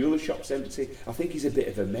 That's why the other shop's empty. I think he's a bit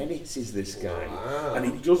of a menace, is this guy. And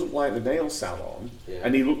he doesn't like the nail salon,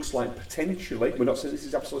 and he looks like potentially, we're not saying this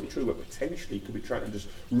is absolutely true, but potentially he could be trying to just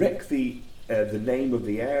wreck the name of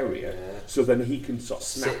the area, so then he can sort of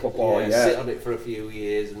snap Sit on it for a few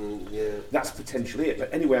years, and that's potentially it.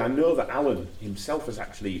 But anyway, I know that Alan himself has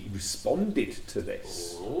actually responded to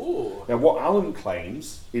this. Ooh. Now, what Alan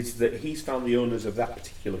claims is that he's found the owners of that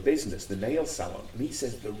particular business, the nail salon, and he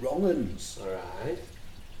says the wrong uns. Alright.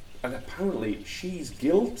 And apparently she's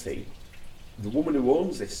guilty. The woman who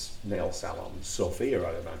owns this nail salon, Sophia,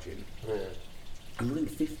 I'd imagine, and running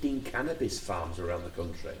 15 cannabis farms around the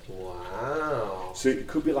country. Wow. So it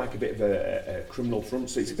could be like a bit of a criminal front.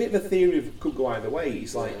 So it's a bit of a theory of could go either way.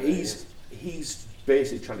 It's like he's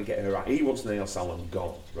basically trying to get her out. He wants the nail salon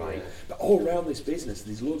gone, right? Yeah. But all around this business,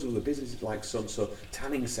 there's loads of other businesses like so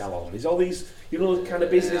tanning salon. There's all these, the kind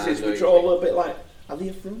of businesses which are all a bit like, are they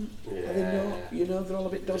a front? Are they not? They're all a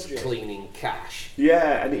bit dodgy. Just cleaning cash.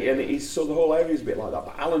 Yeah, and so the whole area is a bit like that.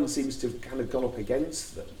 But Alan seems to have kind of gone up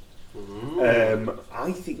against them.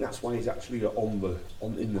 I think that's why he's actually in the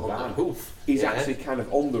van. the hoof. He's Yeah. actually kind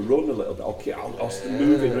of on the run a little bit, or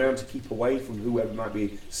moving around to keep away from whoever might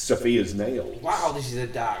be Sophia's nails. Wow, this is a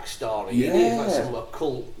dark story. Yeah. It's like some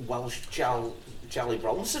occult Welsh Charlie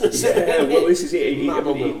Bronson or something. Yeah, well, this is it. Man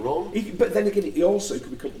on the run. But then again, he also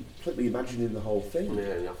could be completely imagining the whole thing. Yeah,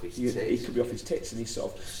 and off his He tits. could be off his tits, and he's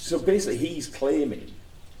sort of. So basically, he's claiming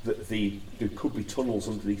that there could be tunnels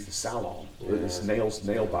underneath the salon, this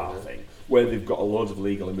nail bar thing, where they've got a load of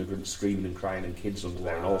illegal immigrants screaming and crying and kids under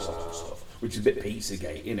there and all sorts of stuff, which is a bit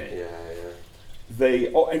Pizzagate, isn't it? Yeah.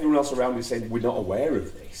 Everyone else around is saying we're not aware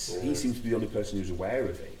of this. He seems to be the only person who's aware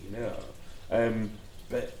of it, you know.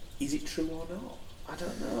 But is it true or not? I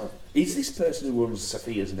don't know. Is this person who runs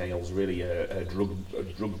Sophia's Nails really a drug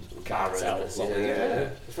cartel or something? Yeah.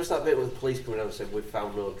 Especially that bit where the police come around and said, "We've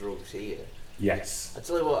found no drugs here." Yes. I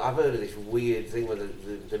tell you what, I've heard of this weird thing where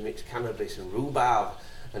they mix cannabis and rhubarb,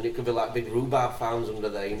 and it could be like big rhubarb farms under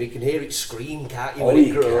there, and you can hear it scream, can't you, when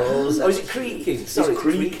it grows? Oh, is it creaking? Sorry, It's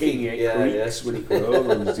creaking. It creaks when it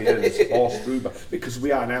grows. Yeah, it's forced rhubarb, because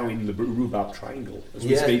we are now in the rhubarb triangle as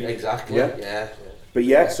we speak. Exactly. Yeah. But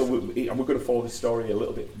yeah, so we're going to follow this story a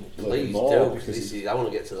little bit Please more do, because I want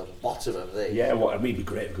to get to the bottom of this. Yeah, well, I mean, it'd be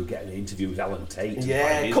great if we could get an interview with Alan Tate. and Yeah,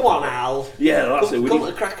 find his- come on, Al. Yeah, that's it. Come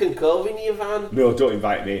to Kraken Cove in your van. No, don't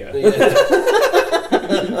invite me. Yeah.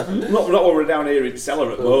 not when we're down here in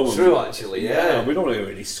cellar at the moment. True, actually, yeah. We don't want to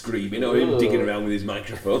hear any screaming or him digging around with his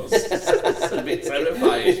microphones. It's a bit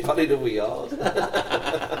terrifying. It's funny that we are.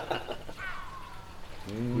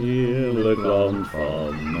 Heerlijk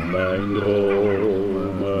van mijn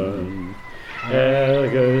dromen,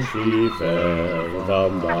 ergens hier ver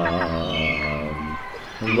vandaan,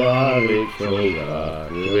 waar ik zo graag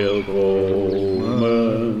wil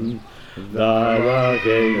komen, daar waar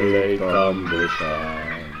geen leed kan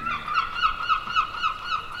bestaan.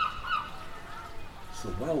 So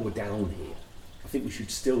while we're down here, I think we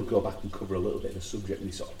should still go back and cover a little bit of a subject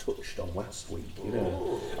we sort of touched on last week, you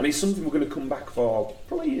know. And it's something we're going to come back for,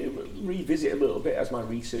 probably revisit a little bit as my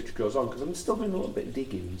research goes on, because I'm still doing a little bit of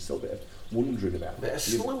digging and still a bit of wondering about Bit of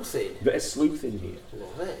sleuthing. Bit of sleuthing here.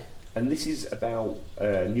 Love it. And this is about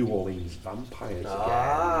New Orleans vampires again.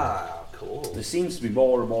 Ah, cool. There seems to be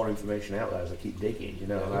more and more information out there as I keep digging, you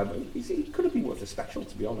know. And it could have been worth a special,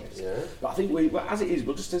 to be honest. Yeah. But I think as it is,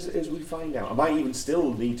 we'll just as we find out. I might even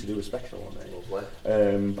still need to do a special on it. Lovely.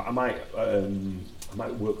 But I might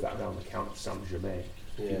work that around the Count of Saint Germain.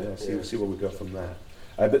 See where we go from there.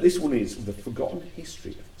 But this one is the forgotten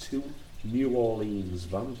history of two New Orleans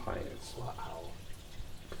vampires. Wow.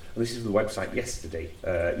 And this is the website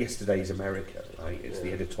Yesterday's America, right? It's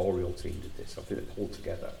the editorial team did this. I think it pulled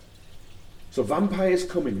together. So vampires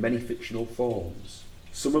come in many fictional forms.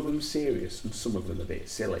 Some of them serious and some of them a bit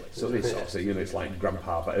silly. So this obviously, you know, it's like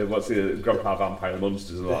Grandpa Vampire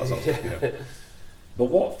Monsters and all that sort of stuff, you know. But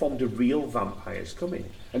what form do real vampires come in?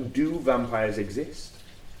 And do vampires exist?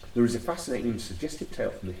 There is a fascinating and suggestive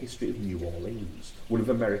tale from the history of New Orleans, one of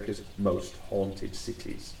America's most haunted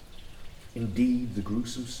cities. Indeed, the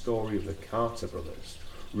gruesome story of the Carter brothers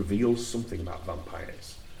reveals something about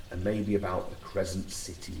vampires, and maybe about the Crescent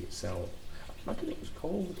City itself. I imagine it was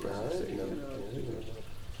called the Crescent City.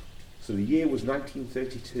 So the year was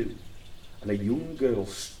 1932, and a young girl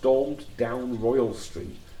stormed down Royal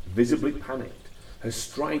Street, visibly panicked, her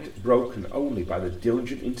stride broken only by the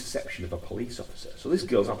diligent interception of a police officer. So this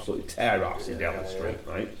girl's absolutely tear-assing down the street,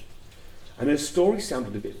 right? And her story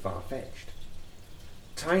sounded a bit far-fetched.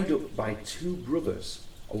 Tied up by two brothers,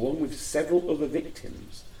 along with several other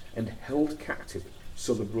victims, and held captive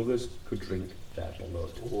so the brothers could drink their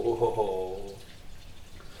blood. Whoa.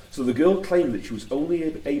 So the girl claimed that she was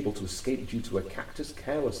only able to escape due to her captor's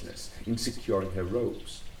carelessness in securing her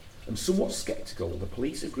ropes. And somewhat sceptical, the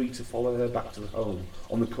police agreed to follow her back to the home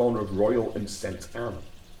on the corner of Royal and St. Anne.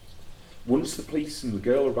 Once the police and the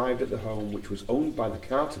girl arrived at the home, which was owned by the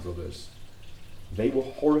Carter brothers, they were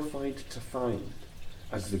horrified to find,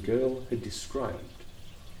 as the girl had described,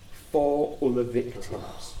 4 other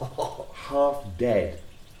victims, half dead,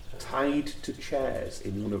 tied to chairs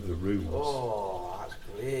in one of the rooms. Oh, that's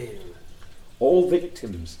grim. All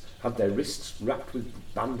victims had their wrists wrapped with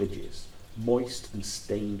bandages, moist and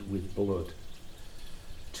stained with blood.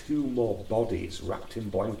 2 more bodies wrapped in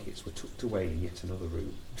blankets were tucked away in yet another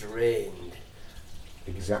room. Drained.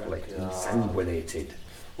 Exactly, insanguinated.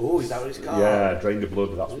 Oh, is that what it's called? Yeah, drained of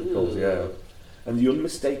blood, that's what it calls, yeah. And the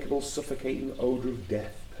unmistakable suffocating odour of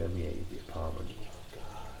death permeated the apartment.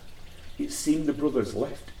 It seemed the brothers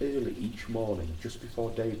left early each morning, just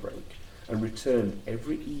before daybreak, and returned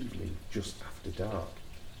every evening just after dark.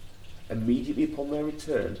 Immediately upon their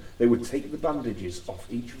return, they would take the bandages off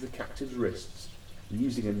each of the captives' wrists and,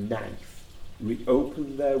 using a knife,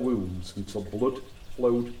 reopen their wounds until blood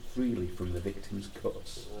flowed freely from the victims'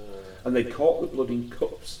 cuts. And they caught the blood in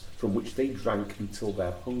cups from which they drank until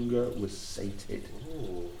their hunger was sated.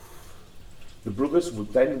 The brothers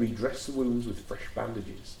would then redress the wounds with fresh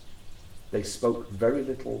bandages. They spoke very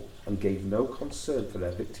little and gave no concern for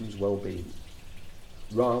their victims' well-being.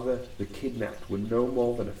 Rather, the kidnapped were no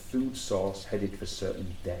more than a food source headed for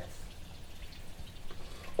certain death.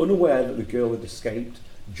 Unaware that the girl had escaped,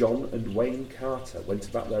 John and Wayne Carter went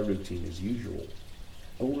about their routine as usual.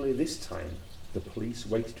 Only this time, the police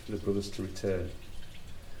waited for the brothers to return,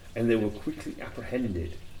 and they were quickly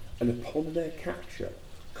apprehended, and upon their capture,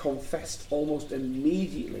 confessed almost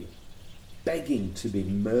immediately, begging to be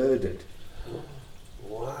murdered.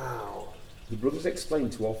 Wow. The brothers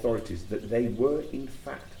explained to authorities that they were in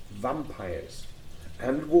fact vampires,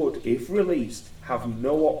 and would, if released, have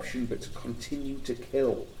no option but to continue to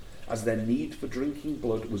kill, as their need for drinking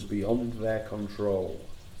blood was beyond their control.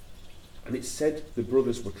 And it's said the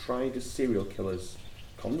brothers were tried as serial killers,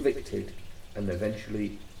 convicted, and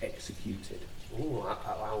eventually executed. Ooh,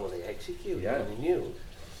 how were they executed? Yeah. They knew.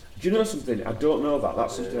 Do you know something? I don't know that.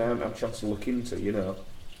 That's something I haven't had a chance to look into, you know.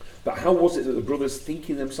 But how was it that the brothers,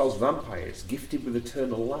 thinking themselves vampires, gifted with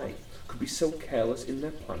eternal life, could be so careless in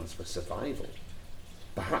their plans for survival?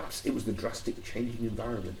 Perhaps it was the drastic changing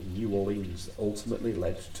environment in New Orleans that ultimately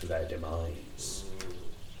led to their demise.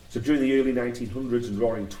 So during the early 1900s and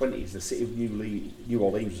roaring 20s, the city of New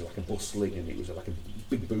Orleans was like a bustling, and it was like a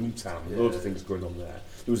big boom town, loads of things going on there.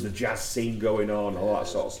 There was the jazz scene going on, all that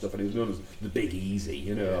sort of stuff, and it was known as the Big Easy,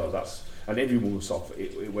 you know. And everyone was sort of,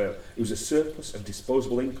 it was a surplus of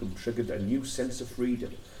disposable income triggered a new sense of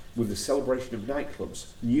freedom with the celebration of nightclubs,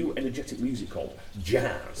 new energetic music called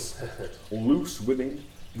jazz, loose women,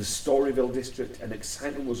 the Storyville district, and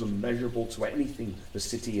excitement was unmeasurable to anything the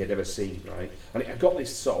city had ever seen, right? And it got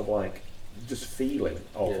this sort of like just feeling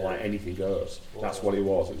of like anything goes. Wow. That's what it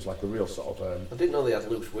was. It was like a real sort of. I didn't know they had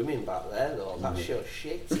loose women back there though. That shows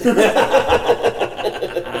shit.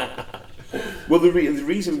 Well, the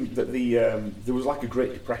reason that there was like a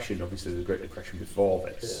Great Depression, obviously the Great Depression before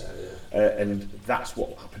this, and that's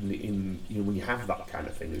what happened in, you know, when you have that kind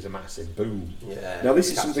of thing, there's a massive boom. Yeah. Now this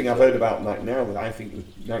is something I've heard about like now that I think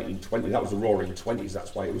 1920, that was the Roaring 20s,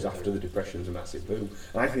 that's why it was after the Depression, was a massive boom,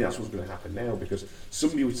 and I think that's what's going to happen now, because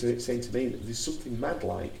somebody was saying to me that there's something mad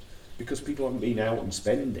like, because people haven't been out and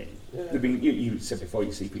spending. They've been, you said before,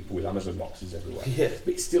 you see people with Amazon boxes everywhere.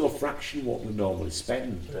 But it's still a fraction of what they normally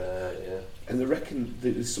spend. And they reckon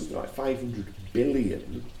that there's something like 500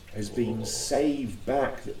 billion has been saved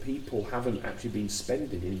back that people haven't actually been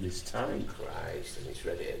spending in this time. Christ, and it's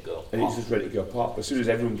ready to go. And it's just ready to go pop. As soon as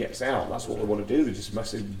everyone gets out, that's what they want to do. They're just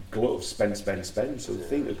massive glut of spend. So they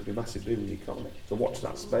think there could be a massive boom in the economy. So watch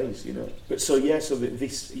that space, you know. But so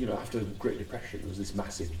this, you know, after the Great Depression, there was this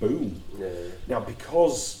massive boom. Now,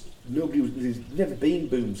 because there's never been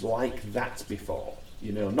booms like that before,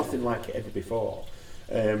 you know, nothing like it ever before.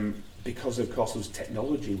 Because of course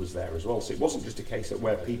technology was there as well, so it wasn't just a case that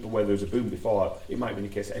where there was a boom before, it might have been a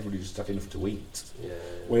case that everybody just had enough to eat.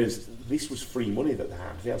 Whereas this was free money that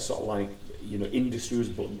they had sort of like, you know, industry was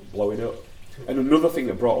blowing up. And another thing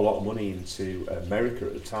that brought a lot of money into America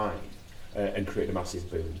at the time and created a massive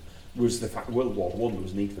boom was the fact World War I, there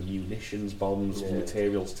was need for munitions, bombs,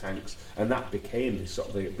 materials, tanks, and that became this sort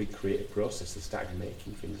of a big creative process. They started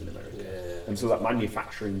making things in America. And so that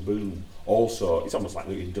manufacturing boom also, it's almost like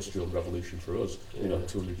the Industrial Revolution for us, you know,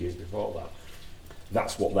 200 years before that.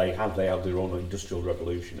 That's what they had their own Industrial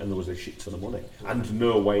Revolution, and there was a shit ton of money, and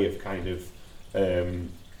no way of kind of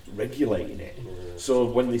regulating it. So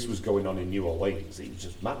when this was going on in New Orleans, it was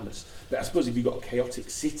just madness. But I suppose if you've got a chaotic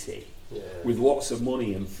city with lots of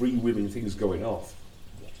money and freewheeling things going off,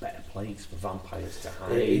 what better place for vampires to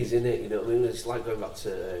hide? It is, isn't it? You know what I mean? It's like going back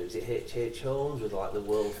to, is it H.H. Holmes with like the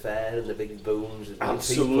World Fair and the big booms? And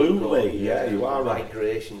absolutely, you are right.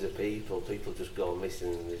 Migrations of people just go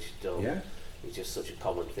missing and they just don't. It's just such a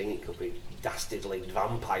common thing. It could be dastardly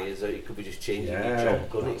vampires, or it could be just changing your job,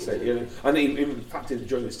 couldn't it? Yeah. And in fact,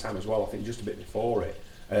 during this time as well, I think just a bit before it,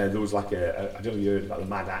 there was like I don't know if you heard about the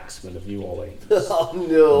Mad Axeman of New Orleans. Oh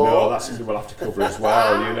no! No, that's something we'll have to cover as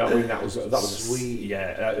well. You know, I mean, that was sweet.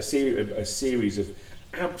 A series of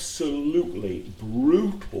absolutely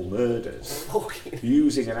brutal murders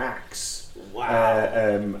using an axe. Wow.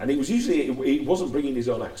 And it was usually, he wasn't bringing his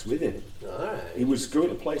own axe with him. Right. He was going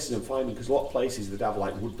to places and finding, because a lot of places they'd have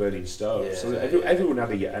like wood burning stoves, so everyone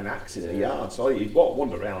had an axe in the yard, so he'd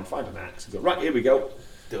wander around, find an axe and go, right, here we go.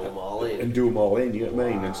 Do them all in. And do them all in, you know what I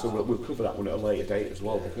mean? And so we'll cover that one at a later date as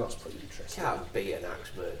well, because that's pretty interesting. Can't beat an axe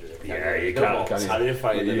murderer. Yeah, you No can't. more Can you?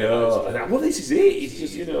 terrifying than Yeah. an axe Well, this is it. It's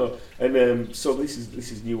just, you know, and so this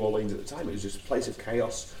is New Orleans at the time. It was just a place of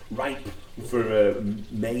chaos, ripe for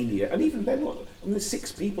mania, and even then, look, I mean, the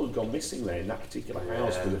 6 people had gone missing there in that particular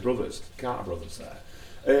house with the brothers, Carter brothers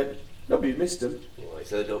there. Nobody missed them. Well, they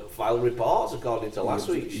said don't file reports according to last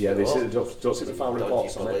week's Yeah, they show. said don't sit the file Dodgy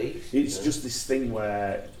reports on it. police, It's yeah. just this thing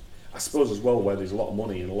where, I suppose as well, where there's a lot of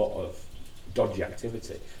money and a lot of dodgy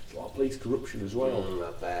activity. There's a lot of police corruption as well.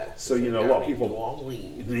 I bet. So, you know, a lot of Down in people- New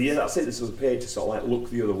Orleans. Yeah, that's it. This was paid to sort of like look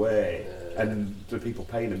the other way, and the people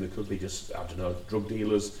paying them, they could be just, I don't know, drug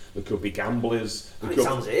dealers, they could be gamblers. They It could,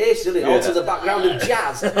 sounds ace, doesn't it? All Yeah. to the background of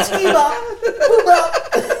jazz. Ski-bop!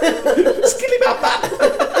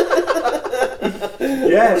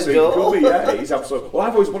 yeah, so Go. it could be, yeah, it's absolutely. Well,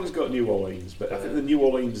 I've always wanted to go to New Orleans, but I think the New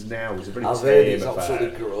Orleans now is a very I've heard tame it's affair.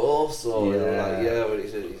 absolutely gross. Or Yeah. but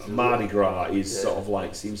it's Mardi Gras is Yeah. sort of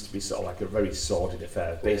like, seems to be sort of like a very sordid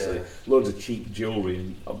affair. Basically, Yeah. loads of cheap jewellery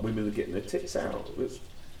and women are getting their tits out. That's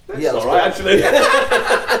Yeah, all that's right, actually.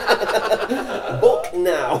 Book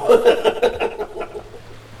now.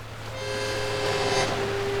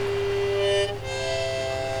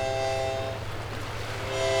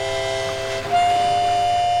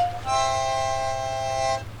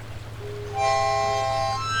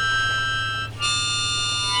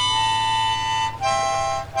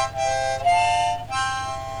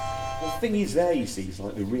 The thing is there, you see, is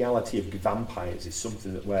like the reality of vampires is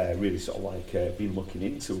something that we're really sort of like been looking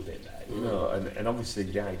into a bit there, you know, and obviously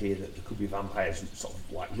the idea that there could be vampires sort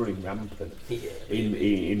of like running rampant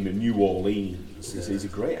in New Orleans is a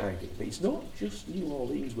great idea, but it's not just New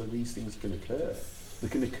Orleans where these things can occur. They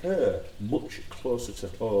can occur much closer to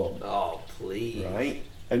home, Oh, please. right?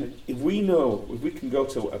 And if we can go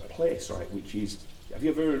to a place, right, which is, have you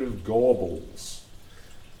ever heard of Gorbals?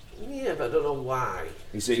 Yeah, but I don't know why.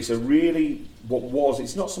 It's a really,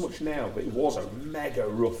 it's not so much now, but it was a mega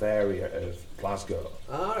rough area of Glasgow.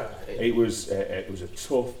 Alright. It was a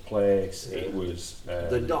tough place. It was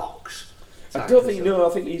The docks. I don't think I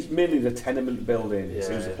think it's mainly the tenement buildings.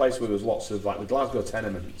 It was a Yeah. place where there was lots of like the Glasgow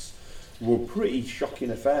tenements were pretty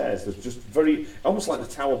shocking affairs. There's just very almost like the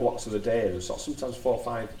tower blocks of the day. There's sort of sometimes four or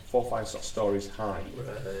five sort of stories high.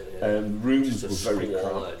 Rooms Just were a very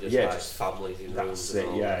squalor, cramped. just Yeah, like just families in that's rooms. it. and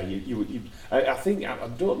all Yeah, that. you I think I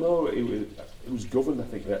don't know. It was governed. I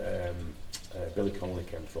think that Billy Connolly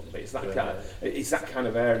came from, but it's that kind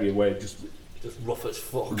of area where just rough as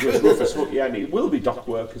fuck. just rough as fuck. Yeah, and it will be dock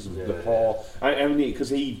workers and the poor. I mean,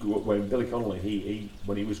 because when Billy Connolly, he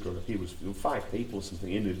when he was growing up, there were 5 people or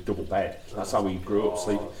something in a double bed. That's how he grew up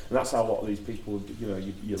sleeping, and that's how a lot of these people, you know,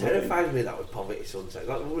 you Terrifies me that with poverty sometimes.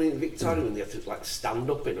 Like in Victoria, when you have to like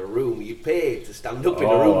stand up in a room, you pay to stand up in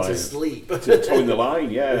a room to sleep. Towing the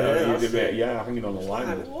line, that's it. hanging on the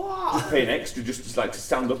line. Like, what? Paying extra just to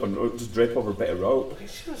ststand up and just drape over a bit of rope.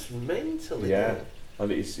 It's just mental. Yeah.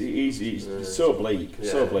 And it's so bleak,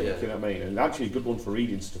 so Yeah, bleak, yeah. you know what I mean? And actually a good one for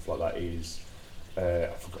reading stuff like that is, I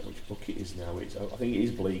forgot which book it is now, I think it is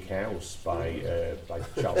Bleak House by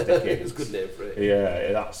Charles Dickens. It's a good name for it.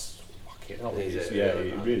 Yeah, that's fucking hell. Is it? Yeah, Yeah,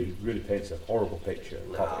 it man. really paints a horrible picture. of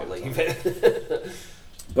Nah, poverty at the leave time. it.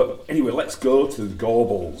 But anyway, let's go to the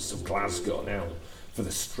Gorbals of Glasgow now for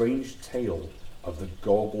the strange tale of the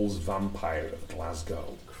Gorbals vampire of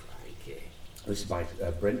Glasgow. Crikey. This is by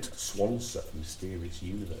Brent Swanson from Mysterious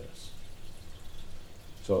Universe.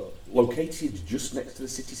 So, located just next to the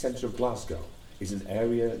city centre of Glasgow is an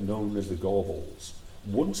area known as the Gorbals,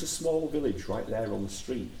 once a small village right there on the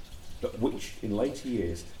street, but which in later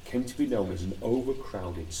years came to be known as an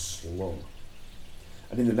overcrowded slum.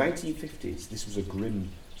 And in the 1950s, this was a grim,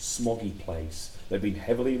 smoggy place that had been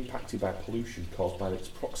heavily impacted by pollution caused by its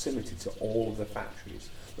proximity to all of the factories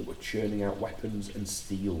that were churning out weapons and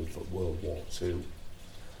steel for World War II.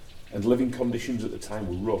 And living conditions at the time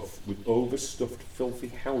were rough, with overstuffed, filthy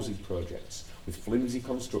housing projects, with flimsy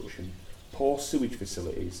construction, poor sewage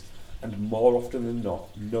facilities, and more often than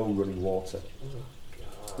not, no running water.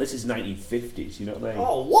 This is 1950s, you know what I mean?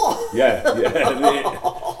 Oh, what? Yeah.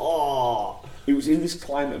 Oh. It was in this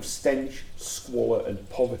climate of stench, squalor and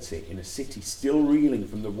poverty in a city still reeling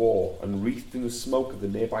from the war and wreathed in the smoke of the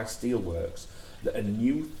nearby steelworks that a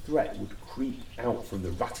new threat would creep out from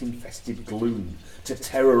the rat-infested gloom to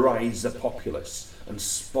terrorise the populace and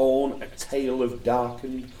spawn a tale of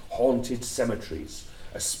darkened, haunted cemeteries,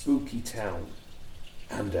 a spooky town,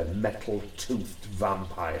 and a metal-toothed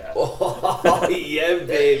vampire. Oh, yeah,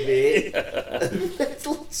 baby.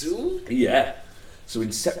 Metal tooth? Yeah. So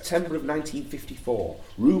in September of 1954,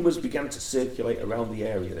 rumours began to circulate around the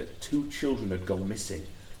area that 2 children had gone missing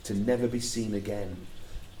to never be seen again.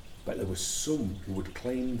 But there were some who would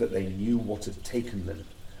claim that they knew what had taken them,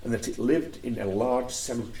 and that it lived in a large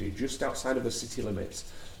cemetery just outside of the city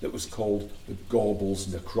limits that was called the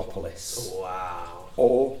Gorbals Necropolis. Wow.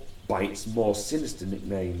 Or, by its more sinister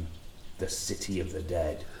nickname, the City of the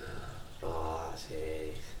Dead. Oh, that's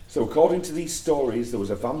it. So according to these stories, there was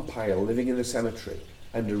a vampire living in the cemetery,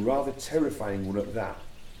 and a rather terrifying one at that,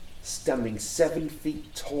 standing 7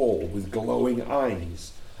 feet tall with glowing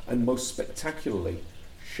eyes, and most spectacularly,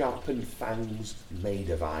 sharpened fangs made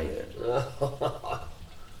of iron.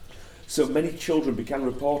 So many children began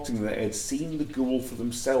reporting that they had seen the ghoul for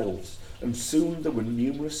themselves, and soon there were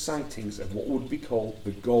numerous sightings of what would be called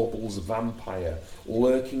the Gorbals vampire,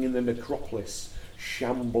 lurking in the necropolis,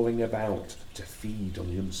 shambling about to feed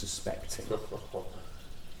on the unsuspecting.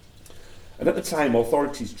 And at the time,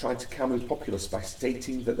 authorities tried to calm the populace by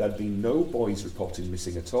stating that there had been no boys reported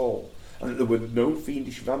missing at all, and that there were no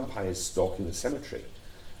fiendish vampires stalking the cemetery.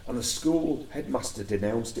 And the school headmaster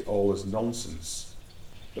denounced it all as nonsense.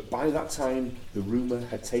 But by that time, the rumour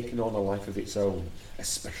had taken on a life of its own,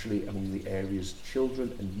 especially among the area's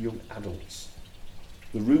children and young adults.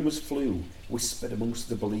 The rumours flew, whispered amongst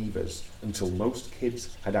the believers, until most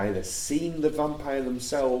kids had either seen the vampire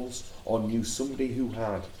themselves or knew somebody who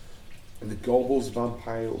had. And the Gorbals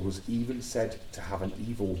vampire was even said to have an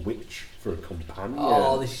evil witch for a companion.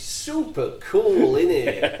 Oh, this is super cool, isn't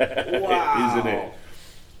it? Wow. Isn't it?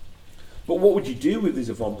 But what would you do with this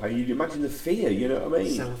vampire? You'd imagine the fear, you know what I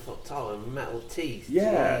mean? 7 foot tall and metal teeth.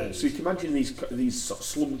 Yeah, Jeez. so you can imagine these sort of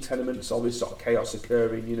slum tenements, all this sort of chaos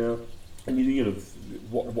occurring, you know. And you know,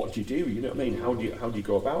 what do you do? You know what I mean? How do you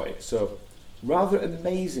go about it? So, rather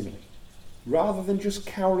amazingly, rather than just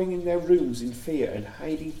cowering in their rooms in fear and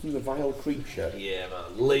hiding from the vile creature, Yeah,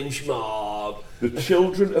 man. Lynch mob. the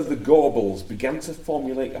children of the Gorbals began to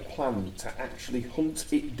formulate a plan to actually hunt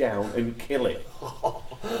it down and kill it.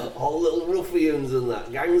 All little ruffians and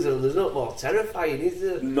that, gangs of them. There's not more terrifying, is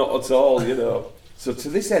there? Not at all, you know. So to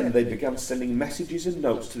this end, they began sending messages and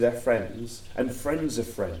notes to their friends and friends of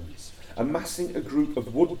friends, amassing a group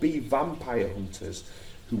of would-be vampire hunters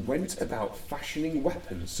who went about fashioning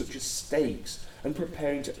weapons such as stakes and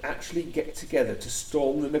preparing to actually get together to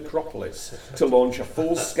storm the necropolis to launch a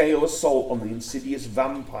full-scale assault on the insidious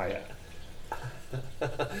vampire.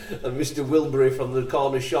 And Mr. Wilbury from the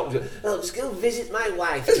corner shop goes, "Oh, just go visit my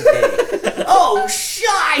wife today." Oh,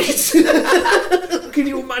 shite! Can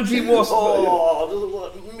you imagine what's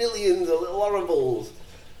Oh, millions of little horribles.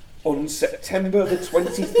 On September the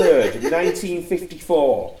 23rd,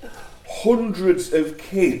 1954, hundreds of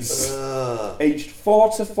kids aged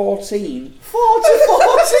 4 to 14 4 to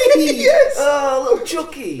 14? Yes. Oh, little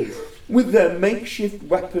Chuckies. with their makeshift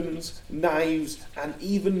weapons, knives, and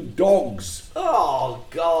even dogs Oh,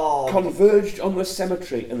 God. converged on the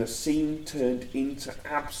cemetery, and the scene turned into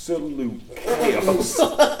absolute chaos.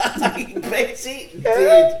 I bet it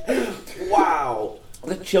did. Wow.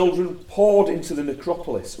 The children poured into the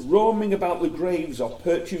necropolis, roaming about the graves or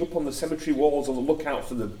perching up on the cemetery walls on the lookout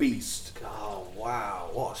for the beast. Oh, wow.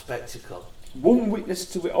 What a spectacle. One witness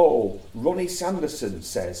to it all, Ronnie Sanderson,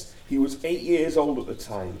 says he was 8 years old at the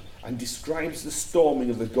time and describes the storming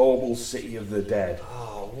of the Gorbals City of the Dead.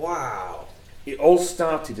 Oh, wow. It all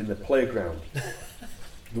started in the playground.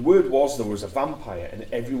 The word was there was a vampire and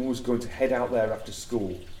everyone was going to head out there after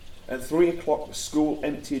school. At 3 o'clock the school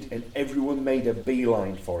emptied and everyone made a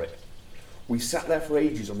beeline for it. We sat there for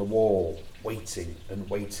ages on the wall, waiting and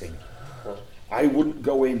waiting. I wouldn't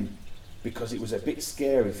go in because it was a bit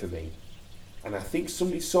scary for me. And I think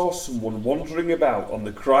somebody saw someone wandering about and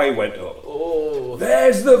the cry went up. Oh.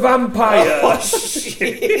 There's the vampire! Oh,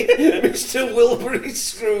 shit. Mr. Wilbury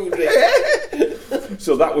screwed it.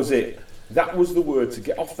 So that was it. That was the word, to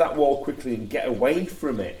get off that wall quickly and get away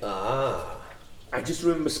from it. Ah. I just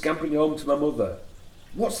remember scampering home to my mother.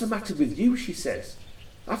 What's the matter with you, she says.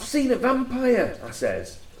 I've seen a vampire, I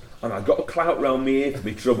says. And I got a clout round me ear for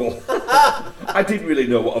me trouble. I didn't really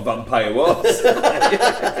know what a vampire was.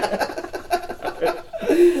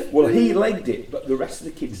 Well, he legged it, but the rest of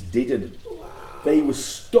the kids didn't. They were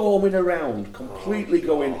storming around, completely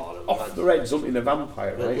going off their heads hunting a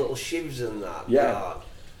vampire, With right? little shivs and that. Yeah. God.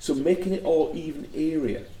 So making it all even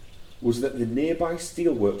eerier was that the nearby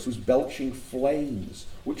steelworks was belching flames,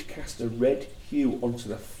 which cast a red hue onto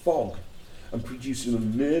the fog and produced an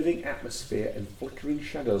unnerving atmosphere and flickering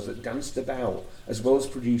shadows that danced about, as well as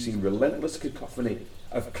producing relentless cacophony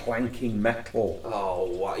of clanking metal. Oh,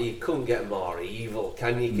 wow. You couldn't get more evil,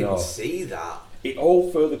 can you? You No. can see that. It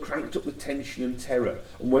all further cranked up the tension and terror,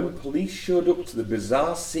 and when police showed up to the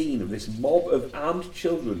bizarre scene of this mob of armed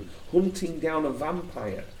children hunting down a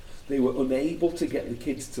vampire, they were unable to get the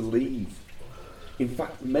kids to leave. In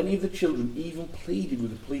fact, many of the children even pleaded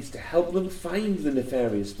with the police to help them find the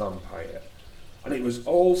nefarious vampire, and it was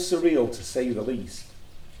all surreal to say the least.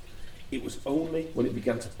 It was only when it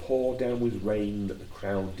began to pour down with rain that the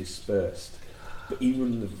crowd dispersed. But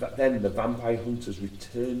even then, the vampire hunters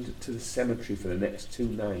returned to the cemetery for the next 2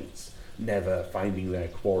 nights, never finding their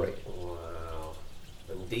quarry. Wow.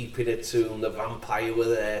 And deep in a tomb, the vampire were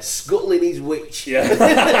there, scuttling his witch. Yeah.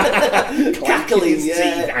 Cackling, his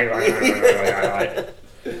yeah.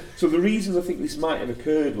 So the reason I think this might have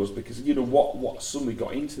occurred was because, what suddenly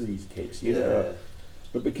got into these kids, know.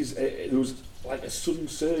 But because there was like a sudden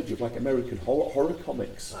surge of like American horror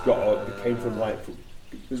comics came from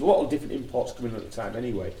there's a lot of different imports coming at the time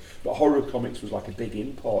anyway, but horror comics was like a big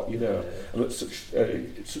import, and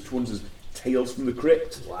such ones as Tales from the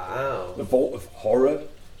Crypt, wow, The Vault of Horror,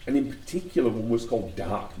 and in particular one was called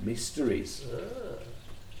Dark Mysteries,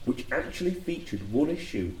 which actually featured one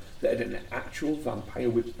issue that had an actual vampire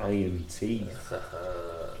with iron teeth.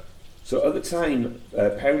 So at the time,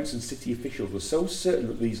 parents and city officials were so certain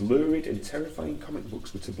that these lurid and terrifying comic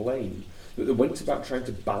books were to blame that they went about trying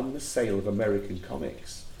to ban the sale of American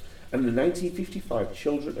comics. And the 1955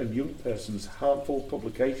 Children and Young Persons Harmful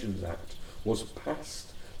Publications Act was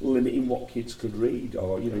passed, limiting what kids could read,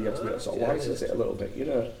 or you had to sort of license it a little bit,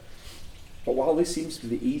 But while this seems to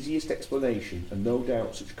be the easiest explanation, and no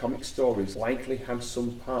doubt such comic stories likely had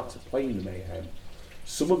some part to play in the mayhem,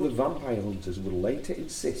 some of the vampire hunters would later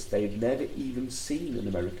insist they had never even seen an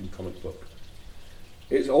American comic book.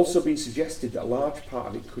 It has also been suggested that a large part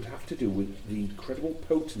of it could have to do with the incredible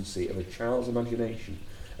potency of a child's imagination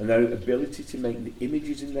and their ability to make the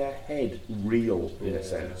images in their head real, in a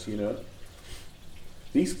sense,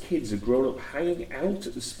 These kids had grown up hanging out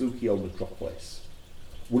at the spooky old metropolis,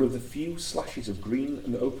 one of the few slashes of green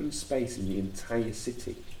and open space in the entire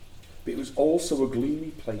city. But it was also a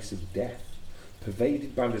gloomy place of death,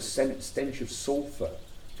 pervaded by the stench of sulphur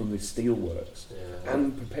from the steelworks,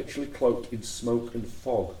 and perpetually cloaked in smoke and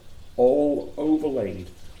fog, all overlaid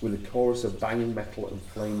with a chorus of banging metal and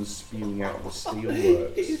flames spewing out of the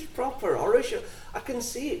steelworks. It is proper horror show. I can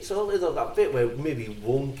see it totally though, that bit where maybe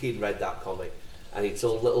one kid read that comic and he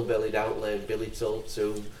told little Billy Downtley and Billy told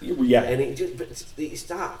two. Yeah. And it just, but it's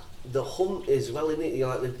that, the hunt as well, isn't it?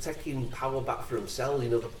 Like they're taking power back for themselves,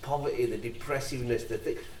 the poverty, the depressiveness, the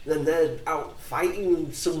thing. Then they're out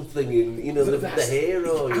fighting something, and the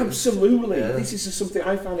hero. Absolutely. This is something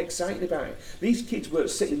I find exciting about it. These kids weren't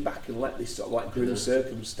sitting back and let this sort of like grim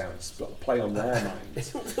circumstance play on their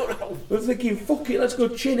minds. They're thinking, fuck it, let's go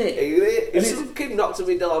chin it. If some kid knocked at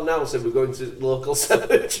me door now and said we're going to the local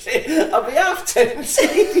cemetery, I'd be half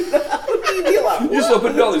tempted. You just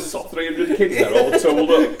open the door, there's sort of 300 kids there all told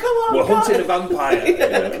up. Come on, we're hunting a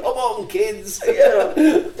vampire. Come on, kids.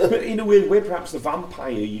 But in a weird way, perhaps the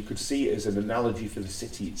vampire, you could see it as an analogy for the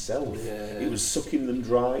city itself. It was sucking them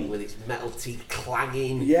dry. With its metal teeth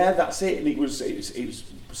clanging. Yeah, that's it. And it was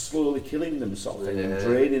slowly killing them, sort of thing, and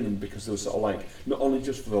draining them because they were sort of like, not only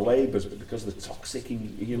just for the labours, but because of the toxic,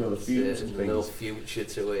 the fumes and things. No future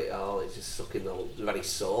to it all. It's just sucking the very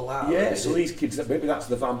soul out of it. Yeah, so these kids, maybe that's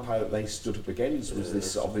the vampire that they stood up against, was this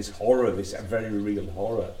sort of this horror, this very real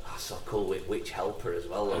horror. That's so cool with Witch Helper as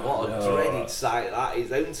well. What a dreaded sight that is.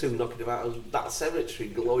 Them two knocking about that cemetery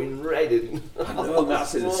glowing red. And I know,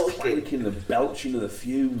 that's it, the clanking, the belching of the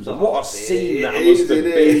fumes. And what a scene that is, must have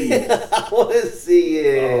been. I want to see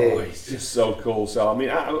it. Oh, it's just so cool. So, I mean,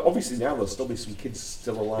 obviously now there'll still be some kids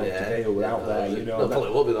still alive today who are out there, No,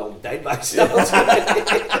 probably won't be all dead by now.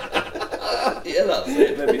 Yeah, that's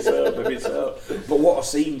it. Maybe so. But what a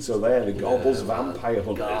scene! So there, the Gobbles vampire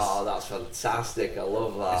hunters. Oh, that's fantastic! I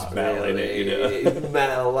love that. It's metal, really. innit? It's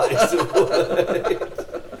metal. That is the word.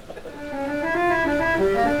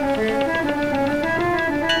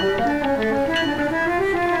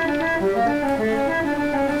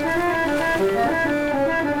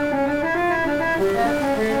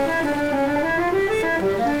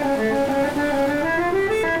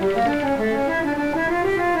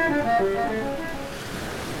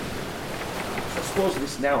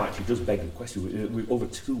 Now actually does beg the question. We over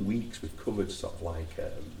 2 weeks we've covered sort of like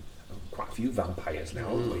quite a few vampires now,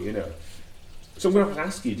 haven't we? So I'm going to have to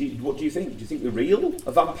ask you, what do you think? Do you think they're real?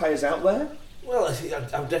 Are vampires out there? Well,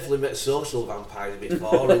 I've definitely met social vampires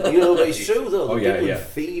before, and, but it's true though. They would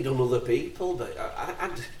feed on other people, but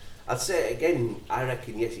I'd say again, I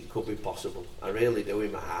reckon yes, it could be possible. I really do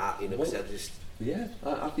in my heart, because I just... Yeah,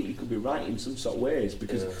 I think you could be right in some sort of ways,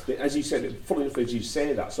 because as you said, funny enough as you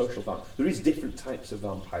say that, social vampire, there is different types of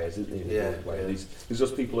vampires, isn't there? There's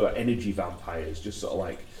those people who are energy vampires, just sort of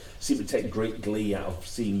like seem to take great glee out of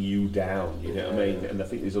seeing you down, you know what I mean? And I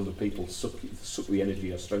think these other people suck the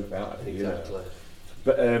energy or strength out of you. Exactly.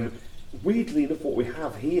 You know? But weirdly enough, what we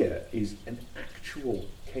have here is an actual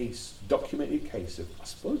case, documented case of, I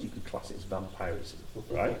suppose you could class it as vampirism,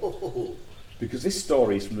 right? Because this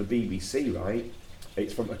story is from the BBC, right?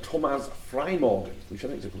 It's from a Thomas Freimorgan, which I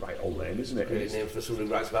think is a great old name, isn't it? Great name for someone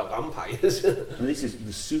who writes about vampires. And this is: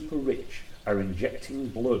 the super rich are injecting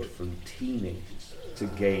blood from teenagers to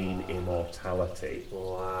gain immortality.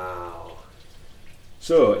 Wow.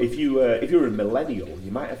 So, if you're a millennial,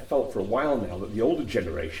 you might have felt for a while now that the older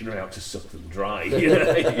generation are out to suck them dry, you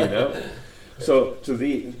know. So, to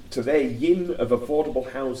their yin of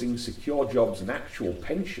affordable housing, secure jobs, and actual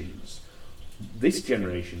pensions, this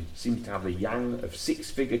generation seems to have a yang of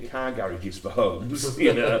six-figure car garages for homes,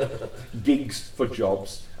 you know, gigs for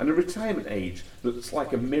jobs, and a retirement age that's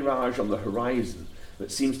like a mirage on the horizon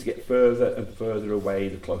that seems to get further and further away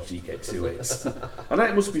the closer you get to it. And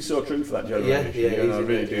that must be so true for that generation. Yeah, you know, I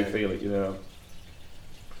really do feel it, you know.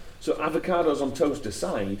 So avocados on toast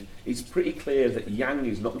aside, it's pretty clear that Yang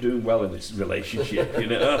is not doing well in this relationship, you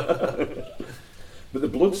know. But the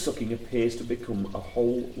blood-sucking appears to become a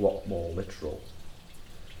whole lot more literal,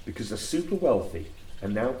 because the super wealthy are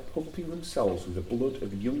now pumping themselves with the blood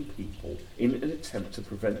of young people in an attempt to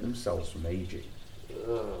prevent themselves from aging.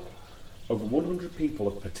 Over 100 people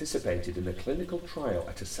have participated in a clinical trial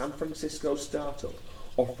at a San Francisco startup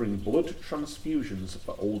offering blood transfusions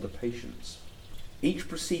for older patients. Each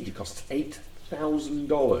procedure costs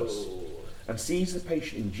 $8,000 and sees the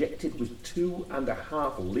patient injected with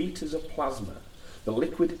 2.5 litres of plasma, the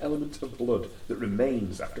liquid element of blood that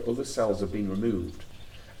remains after other cells have been removed.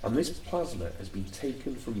 And this plasma has been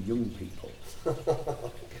taken from young people.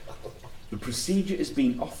 The procedure is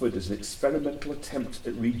being offered as an experimental attempt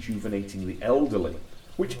at rejuvenating the elderly,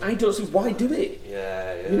 which I don't see why do it.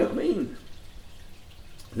 Yeah. You know what I mean?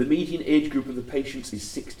 The median age group of the patients is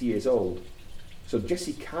 60 years old. So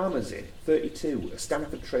Jesse Karmazin, 32, a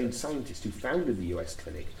Stanford-trained scientist who founded the US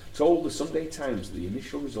clinic, told the Sunday Times that the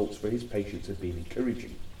initial results for his patients have been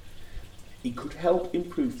encouraging. It could help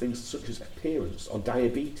improve things such as appearance, or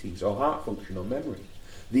diabetes, or heart function, or memory.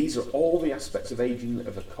 These are all the aspects of aging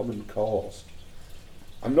of a common cause.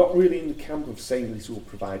 I'm not really in the camp of saying this will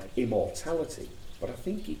provide immortality, but I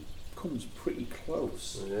think it comes pretty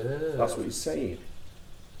close. Yeah. That's what he's saying.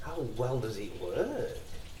 How well does it work?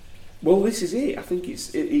 Well, this is it. I think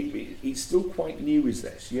it's still quite new, is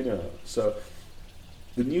this, you know. So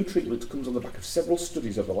the new treatment comes on the back of several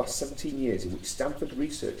studies over the last 17 years in which Stanford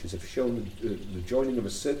researchers have shown the joining of a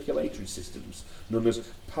circulatory systems known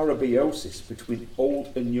as parabiosis between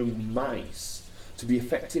old and young mice to be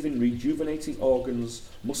effective in rejuvenating organs,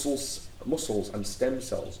 muscles and stem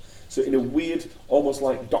cells. So in a weird, almost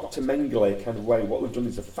like Dr. Mengele kind of way, what they've done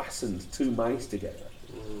is they've fastened two mice together,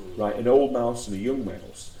 right, an old mouse and a young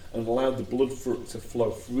mouse, and allowed the blood to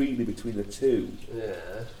flow freely between the two.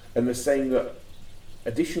 Yeah. And they're saying that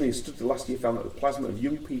additionally, a study last year found that the plasma of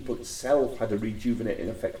young people itself had a rejuvenating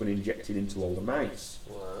effect when injected into older mice.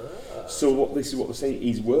 Wow. So this is what they're saying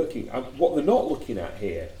is working. And what they're not looking at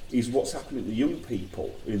here is what's happening to young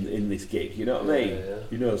people in this gig. You know what I mean? Yeah.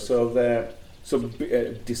 You know,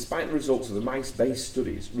 despite the results of the mice-based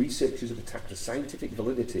studies, researchers have attacked the scientific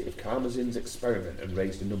validity of Karmazin's experiment and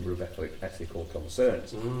raised a number of ethical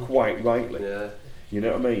concerns. Quite rightly. Yeah. You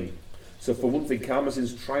know what I mean? So for one thing,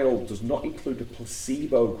 Karmazin's trial does not include a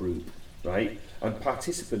placebo group, right? And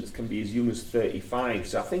participants can be as young as 35.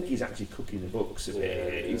 So I think he's actually cooking the books a bit.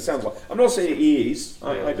 Yeah. It sounds like, I'm not saying he is.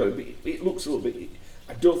 I don't. But it looks a little bit.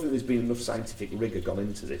 I don't think there's been enough scientific rigour gone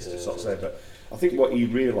into this to sort of say. But I think what he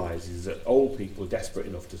realises is that old people are desperate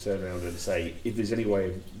enough to turn around and say, if there's any way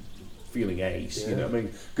of feeling ace, you know what I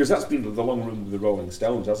mean? Because that's been the long run with the Rolling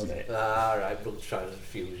Stones, hasn't it? Right, blood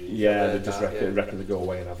transfusions. Yeah, they just reckon they go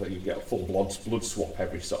away and you get a full blood swap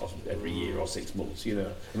every year or 6 months, you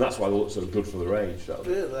know, and that's why they look so good for their age. But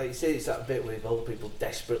like you say, it's that bit with old people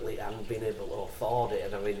desperately and being able to afford it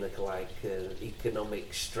and having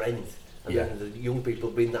economic strength. And then the young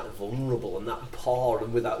people being that vulnerable and that poor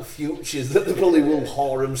and without futures that they probably will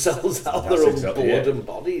whore themselves out their own blood and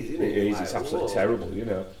bodies. Isn't it? It is. It's absolutely terrible, you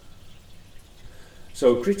know.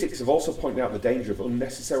 So critics have also pointed out the danger of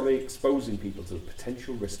unnecessarily exposing people to the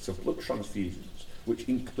potential risks of blood transfusions, which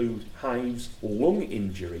include hives, lung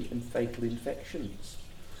injury and fatal infections.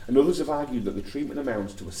 and others have argued that the treatment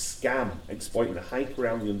amounts to a scam exploiting the hype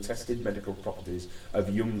around the untested medical properties of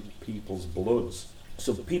young people's bloods.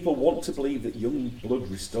 So people want to believe that young blood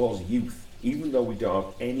restores youth, even though we don't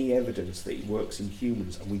have any evidence that it works in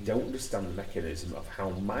humans, and we don't understand the mechanism of how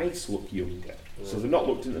mice look younger. So they've not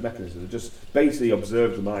looked into the mechanism, they've just basically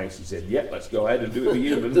observed the mice and said, yeah, let's go ahead and do it for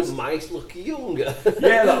humans. The mice look younger.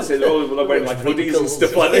 Yeah, that's it. Oh, they're wearing like hoodies and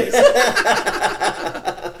stuff like this.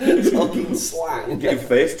 Talking slang. Getting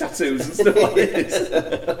face tattoos and stuff like this.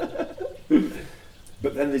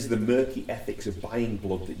 But then there's the murky ethics of buying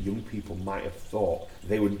blood that young people might have thought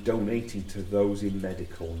they were donating to those in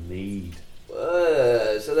medical need.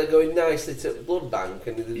 So they're going nicely to blood bank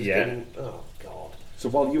and they're just Yeah. getting... Oh, God. So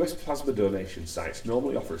while US plasma donation sites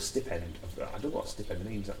normally offer a stipend of, I don't know what stipend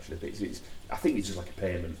means actually, but I think it's just like a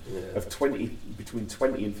payment of between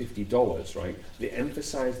 $20 and $50, right? They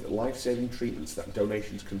emphasise that life-saving treatments that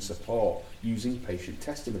donations can support using patient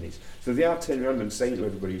testimonies. So they are turning around and saying to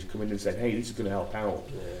everybody who's come in and saying, hey, this is going to help out.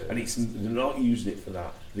 And they're not using it for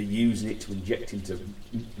that. They're using it to inject into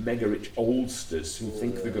mega-rich oldsters who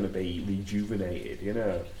think they're going to be rejuvenated, you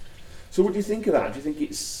know. So what do you think of that? Do you think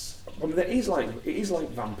it's... I mean, it is like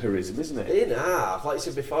vampirism, isn't it? In half, like I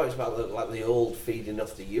said before, it's about the old feeding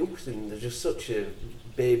off the youth, and there's just such a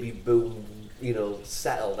baby boom,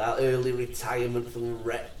 settled out, early retirement from the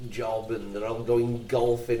rep job, and they're all going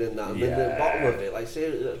golfing and that. And then the bottom of it, like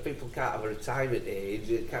say, people can't have a retirement age,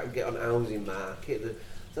 they can't get on the housing market,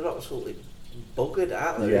 they're absolutely buggered,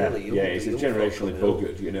 aren't they? Really? It's generationally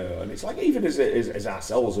buggered, and it's like even as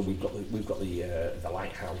ourselves, and we've got the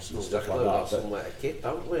lighthouse and stuff like that. Somewhere to keep,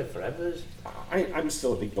 haven't we, forever? I'm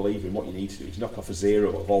still a big believer in what you need to do is knock off a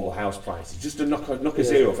zero of all the house prices, just to knock a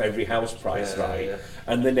zero off every house price, right? Yeah.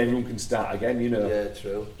 And then everyone can start again, Yeah,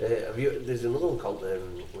 true. There's another one called.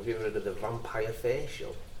 Have you ever heard of the vampire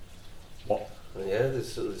facial? What? Yeah,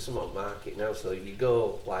 there's some on market now. So you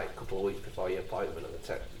go like a couple of weeks before your appointment and they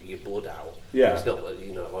take your blood out. Yeah. It's not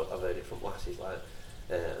I've heard it from lasses like,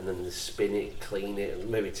 and then they spin it, clean it, and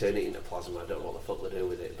maybe turn it into plasma. I don't know what the fuck they do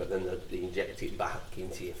with it, but then they inject it back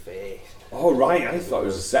into your face. Oh right, I thought it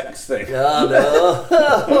was a sex thing. Oh no!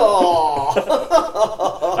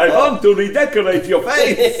 I want to redecorate your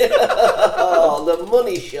face. Oh, the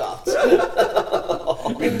money shot.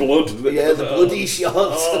 With blood. Yeah, the bloody shot.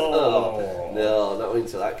 Oh. No, not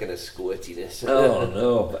into that kind of squirtiness. Oh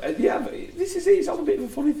no, but this is it. It's all a bit of a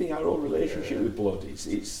funny thing. Our own relationship with blood.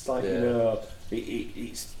 It's like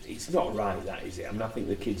it's not right. That is it. I mean, I think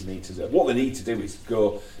the kids need to. What they need to do is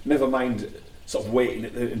go. Never mind. Sort of waiting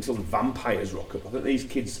until the vampires rock up. I think these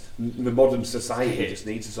kids, in the modern society, just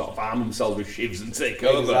need to sort of arm themselves with shivs and take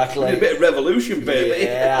over. Exactly. A bit of revolution, baby.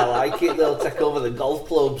 Yeah, I like it. They'll take over the golf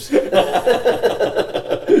clubs. Turn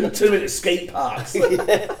them into skate parks.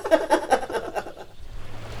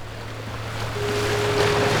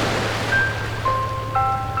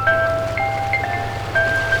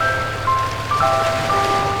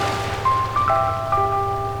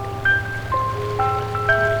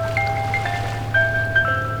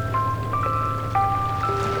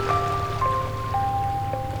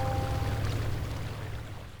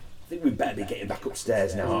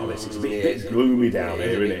 Upstairs now, aren't we? It's a bit gloomy down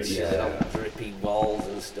here, isn't it? Yeah, drippy walls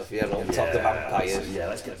and stuff. Yeah, on top of the vampires. Yeah,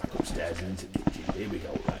 let's get back upstairs and into the kitchen. Here we go.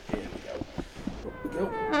 Right, here we go.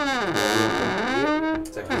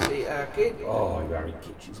 Take a seat, kid. Oh, you're in the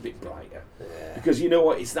kitchen's a bit brighter. Yeah. Because you know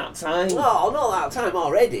what? It's that time. Oh, not that time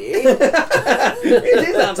already. It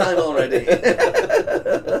is that time already.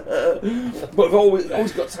 But I've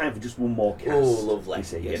always got time for just one more cast. Oh, lovely. You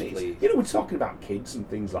see, yes, please. We're talking about kids and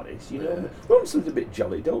things like this. We want something a bit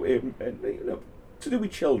jolly, don't we? To do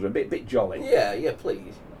with children, a bit jolly. Yeah,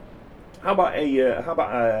 please. How about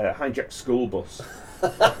a hijacked school bus?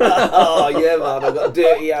 Oh yeah, man! I've got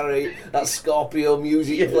Dirty Harry, that Scorpio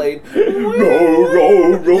music playing.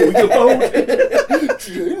 Row your boat.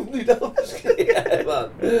 Yeah, man.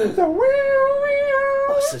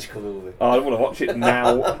 Oh, such a good movie. Oh, I want to watch it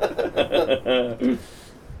now.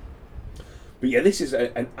 But yeah, this is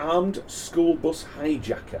an armed school bus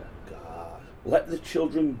hijacker. God. Let the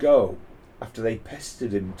children go after they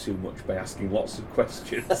pestered him too much by asking lots of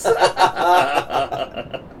questions.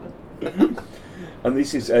 And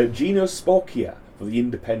this is Gino Spocchia for The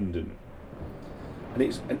Independent. And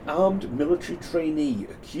it's an armed military trainee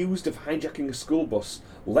accused of hijacking a school bus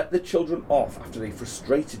let the children off after they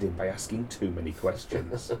frustrated him by asking too many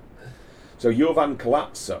questions. So Jovan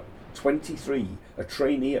Colazzo, 23, a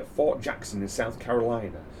trainee at Fort Jackson in South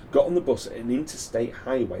Carolina, got on the bus at an interstate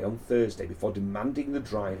highway on Thursday before demanding the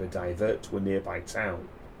driver divert to a nearby town.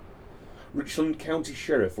 Richland County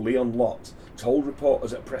Sheriff Leon Lott told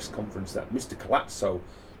reporters at a press conference that Mr. Colazzo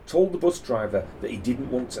told the bus driver that he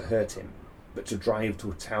didn't want to hurt him, but to drive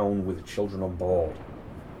to a town with the children on board.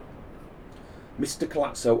 Mr.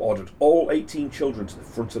 Colazzo ordered all 18 children to the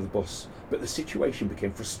front of the bus, but the situation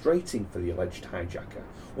became frustrating for the alleged hijacker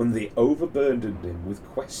when they overburdened him with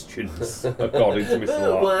questions, according to Mr.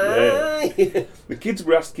 Locke. Why? Yeah. The kids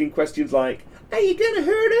were asking questions like, "Are you going to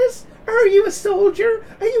hurt us? Are you a soldier?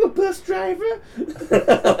 Are you a bus driver?"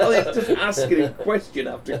 They're just asking him question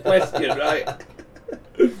after question, right?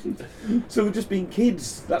 So they're just being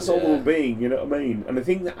kids. That's all they were being, you know what I mean? And I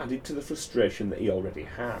think that added to the frustration that he already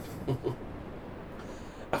had.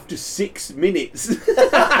 After 6 minutes, the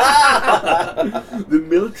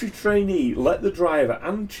military trainee let the driver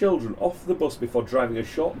and children off the bus before driving a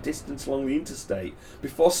short distance along the interstate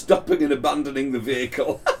before stopping and abandoning the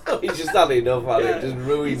vehicle. He's just had enough, hadn't he? Just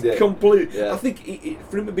ruined it. Completely. Yeah. I think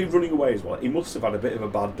for him to be running away as well, he must have had a bit of a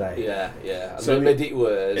bad day. Yeah. And So they made it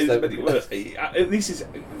worse. It's made it worse. This is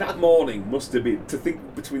that morning must have been, to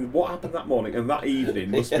think between what happened that morning and that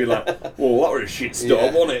evening must be like, well, that were a shit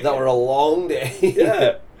storm, wasn't it? That were a long day.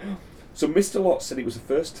 Yeah. So Mr. Lott said it was the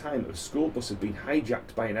first time that a school bus had been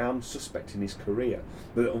hijacked by an armed suspect in his career,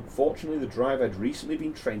 but that unfortunately the driver had recently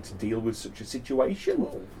been trained to deal with such a situation.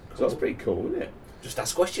 Cool. So that's pretty cool, isn't it? Just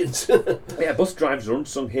ask questions. Yeah, bus drivers are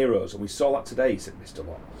unsung heroes, and we saw that today, said Mr.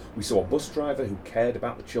 Lott. We saw a bus driver who cared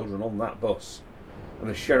about the children on that bus. And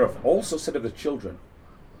the sheriff also said of the children,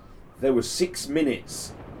 there were 6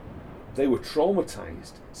 minutes. They were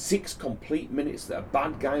traumatised. 6 complete minutes that a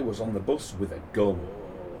bad guy was on the bus with a gun.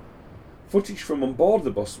 Footage from on board the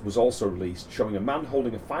bus was also released, showing a man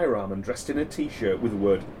holding a firearm and dressed in a t-shirt with the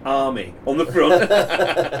word "Army" on the front.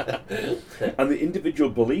 And the individual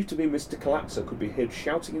believed to be Mr. Colazzo could be heard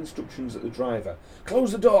shouting instructions at the driver,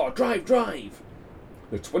 "Close the door, drive, drive!"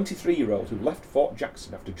 The 23-year-old who left Fort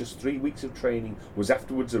Jackson after just 3 weeks of training was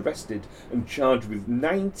afterwards arrested and charged with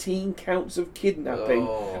 19 counts of kidnapping,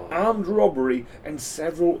 armed robbery and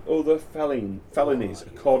several other felonies,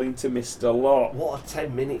 according to Mr. Lott. What a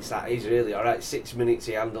 10 minutes that is, really. Alright, 6 minutes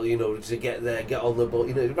he handle, to get there, get on the boat.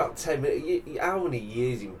 About 10 minutes. How many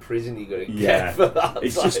years in prison are you going to get for that?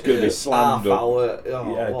 It's just going to be slammed half up.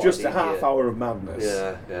 hour. Just a half hour of madness.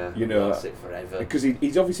 Yeah. That's it forever. Because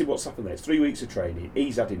he's obviously, what's happened there, it's 3 weeks of training,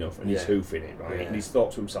 he's had enough and he's hoofing it, right? Yeah. And he's thought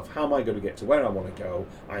to himself, how am I going to get to where I want to go?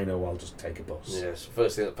 I know I'll just take a bus. Yes,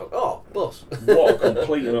 first thing that popped, bus. What a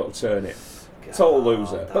complete and utter turn it. Total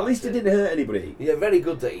loser. But at least it didn't hurt anybody. Yeah, very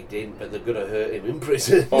good that he didn't, but they're going to hurt him in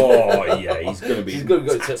prison. Oh, yeah, he's going to be He's going to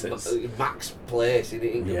go tatters. to max place, isn't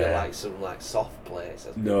it? He can be Yeah. like some soft place.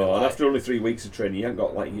 No, and after only 3 weeks of training, you haven't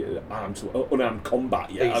got like unarmed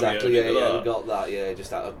combat yet. Exactly, have you? you haven't got that,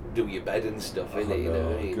 just how to do your bed and stuff, innit? You know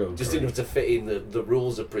what I mean? good Just grief. enough to fit in the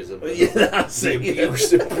rules of prison. But Yeah, that's the it.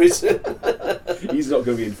 abuse of prison. He's not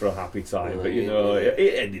going to be in for a happy time, but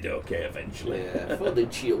it ended okay eventually. Yeah, for the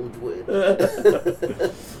children.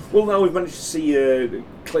 Well, now we've managed to see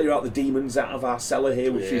clear out the demons out of our cellar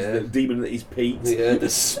here, which is the demon that is Pete. Yeah, the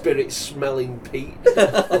spirit-smelling Pete.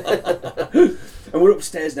 And we're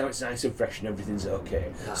upstairs now, it's nice and fresh and everything's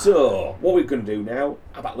okay. So, what we're going to do now,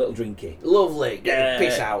 how about a little drinky? Lovely. Get the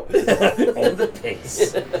piss out. On the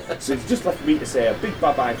piss. So it's just left me to say a big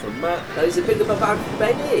bye-bye from Matt. That is a big of a bag for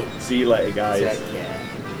Benny. See you later, guys. Take care.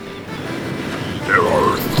 There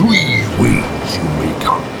are 3 ways you may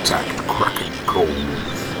contact Kraken Cove.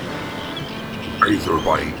 Either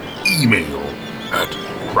by email at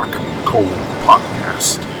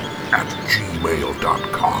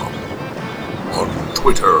krakenCovePodcast@gmail.com, on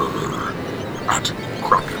Twitter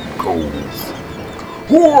 @Kraken Cove,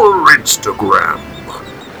 or Instagram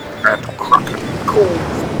 @Kraken Cove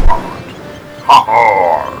Pod. Ha ha!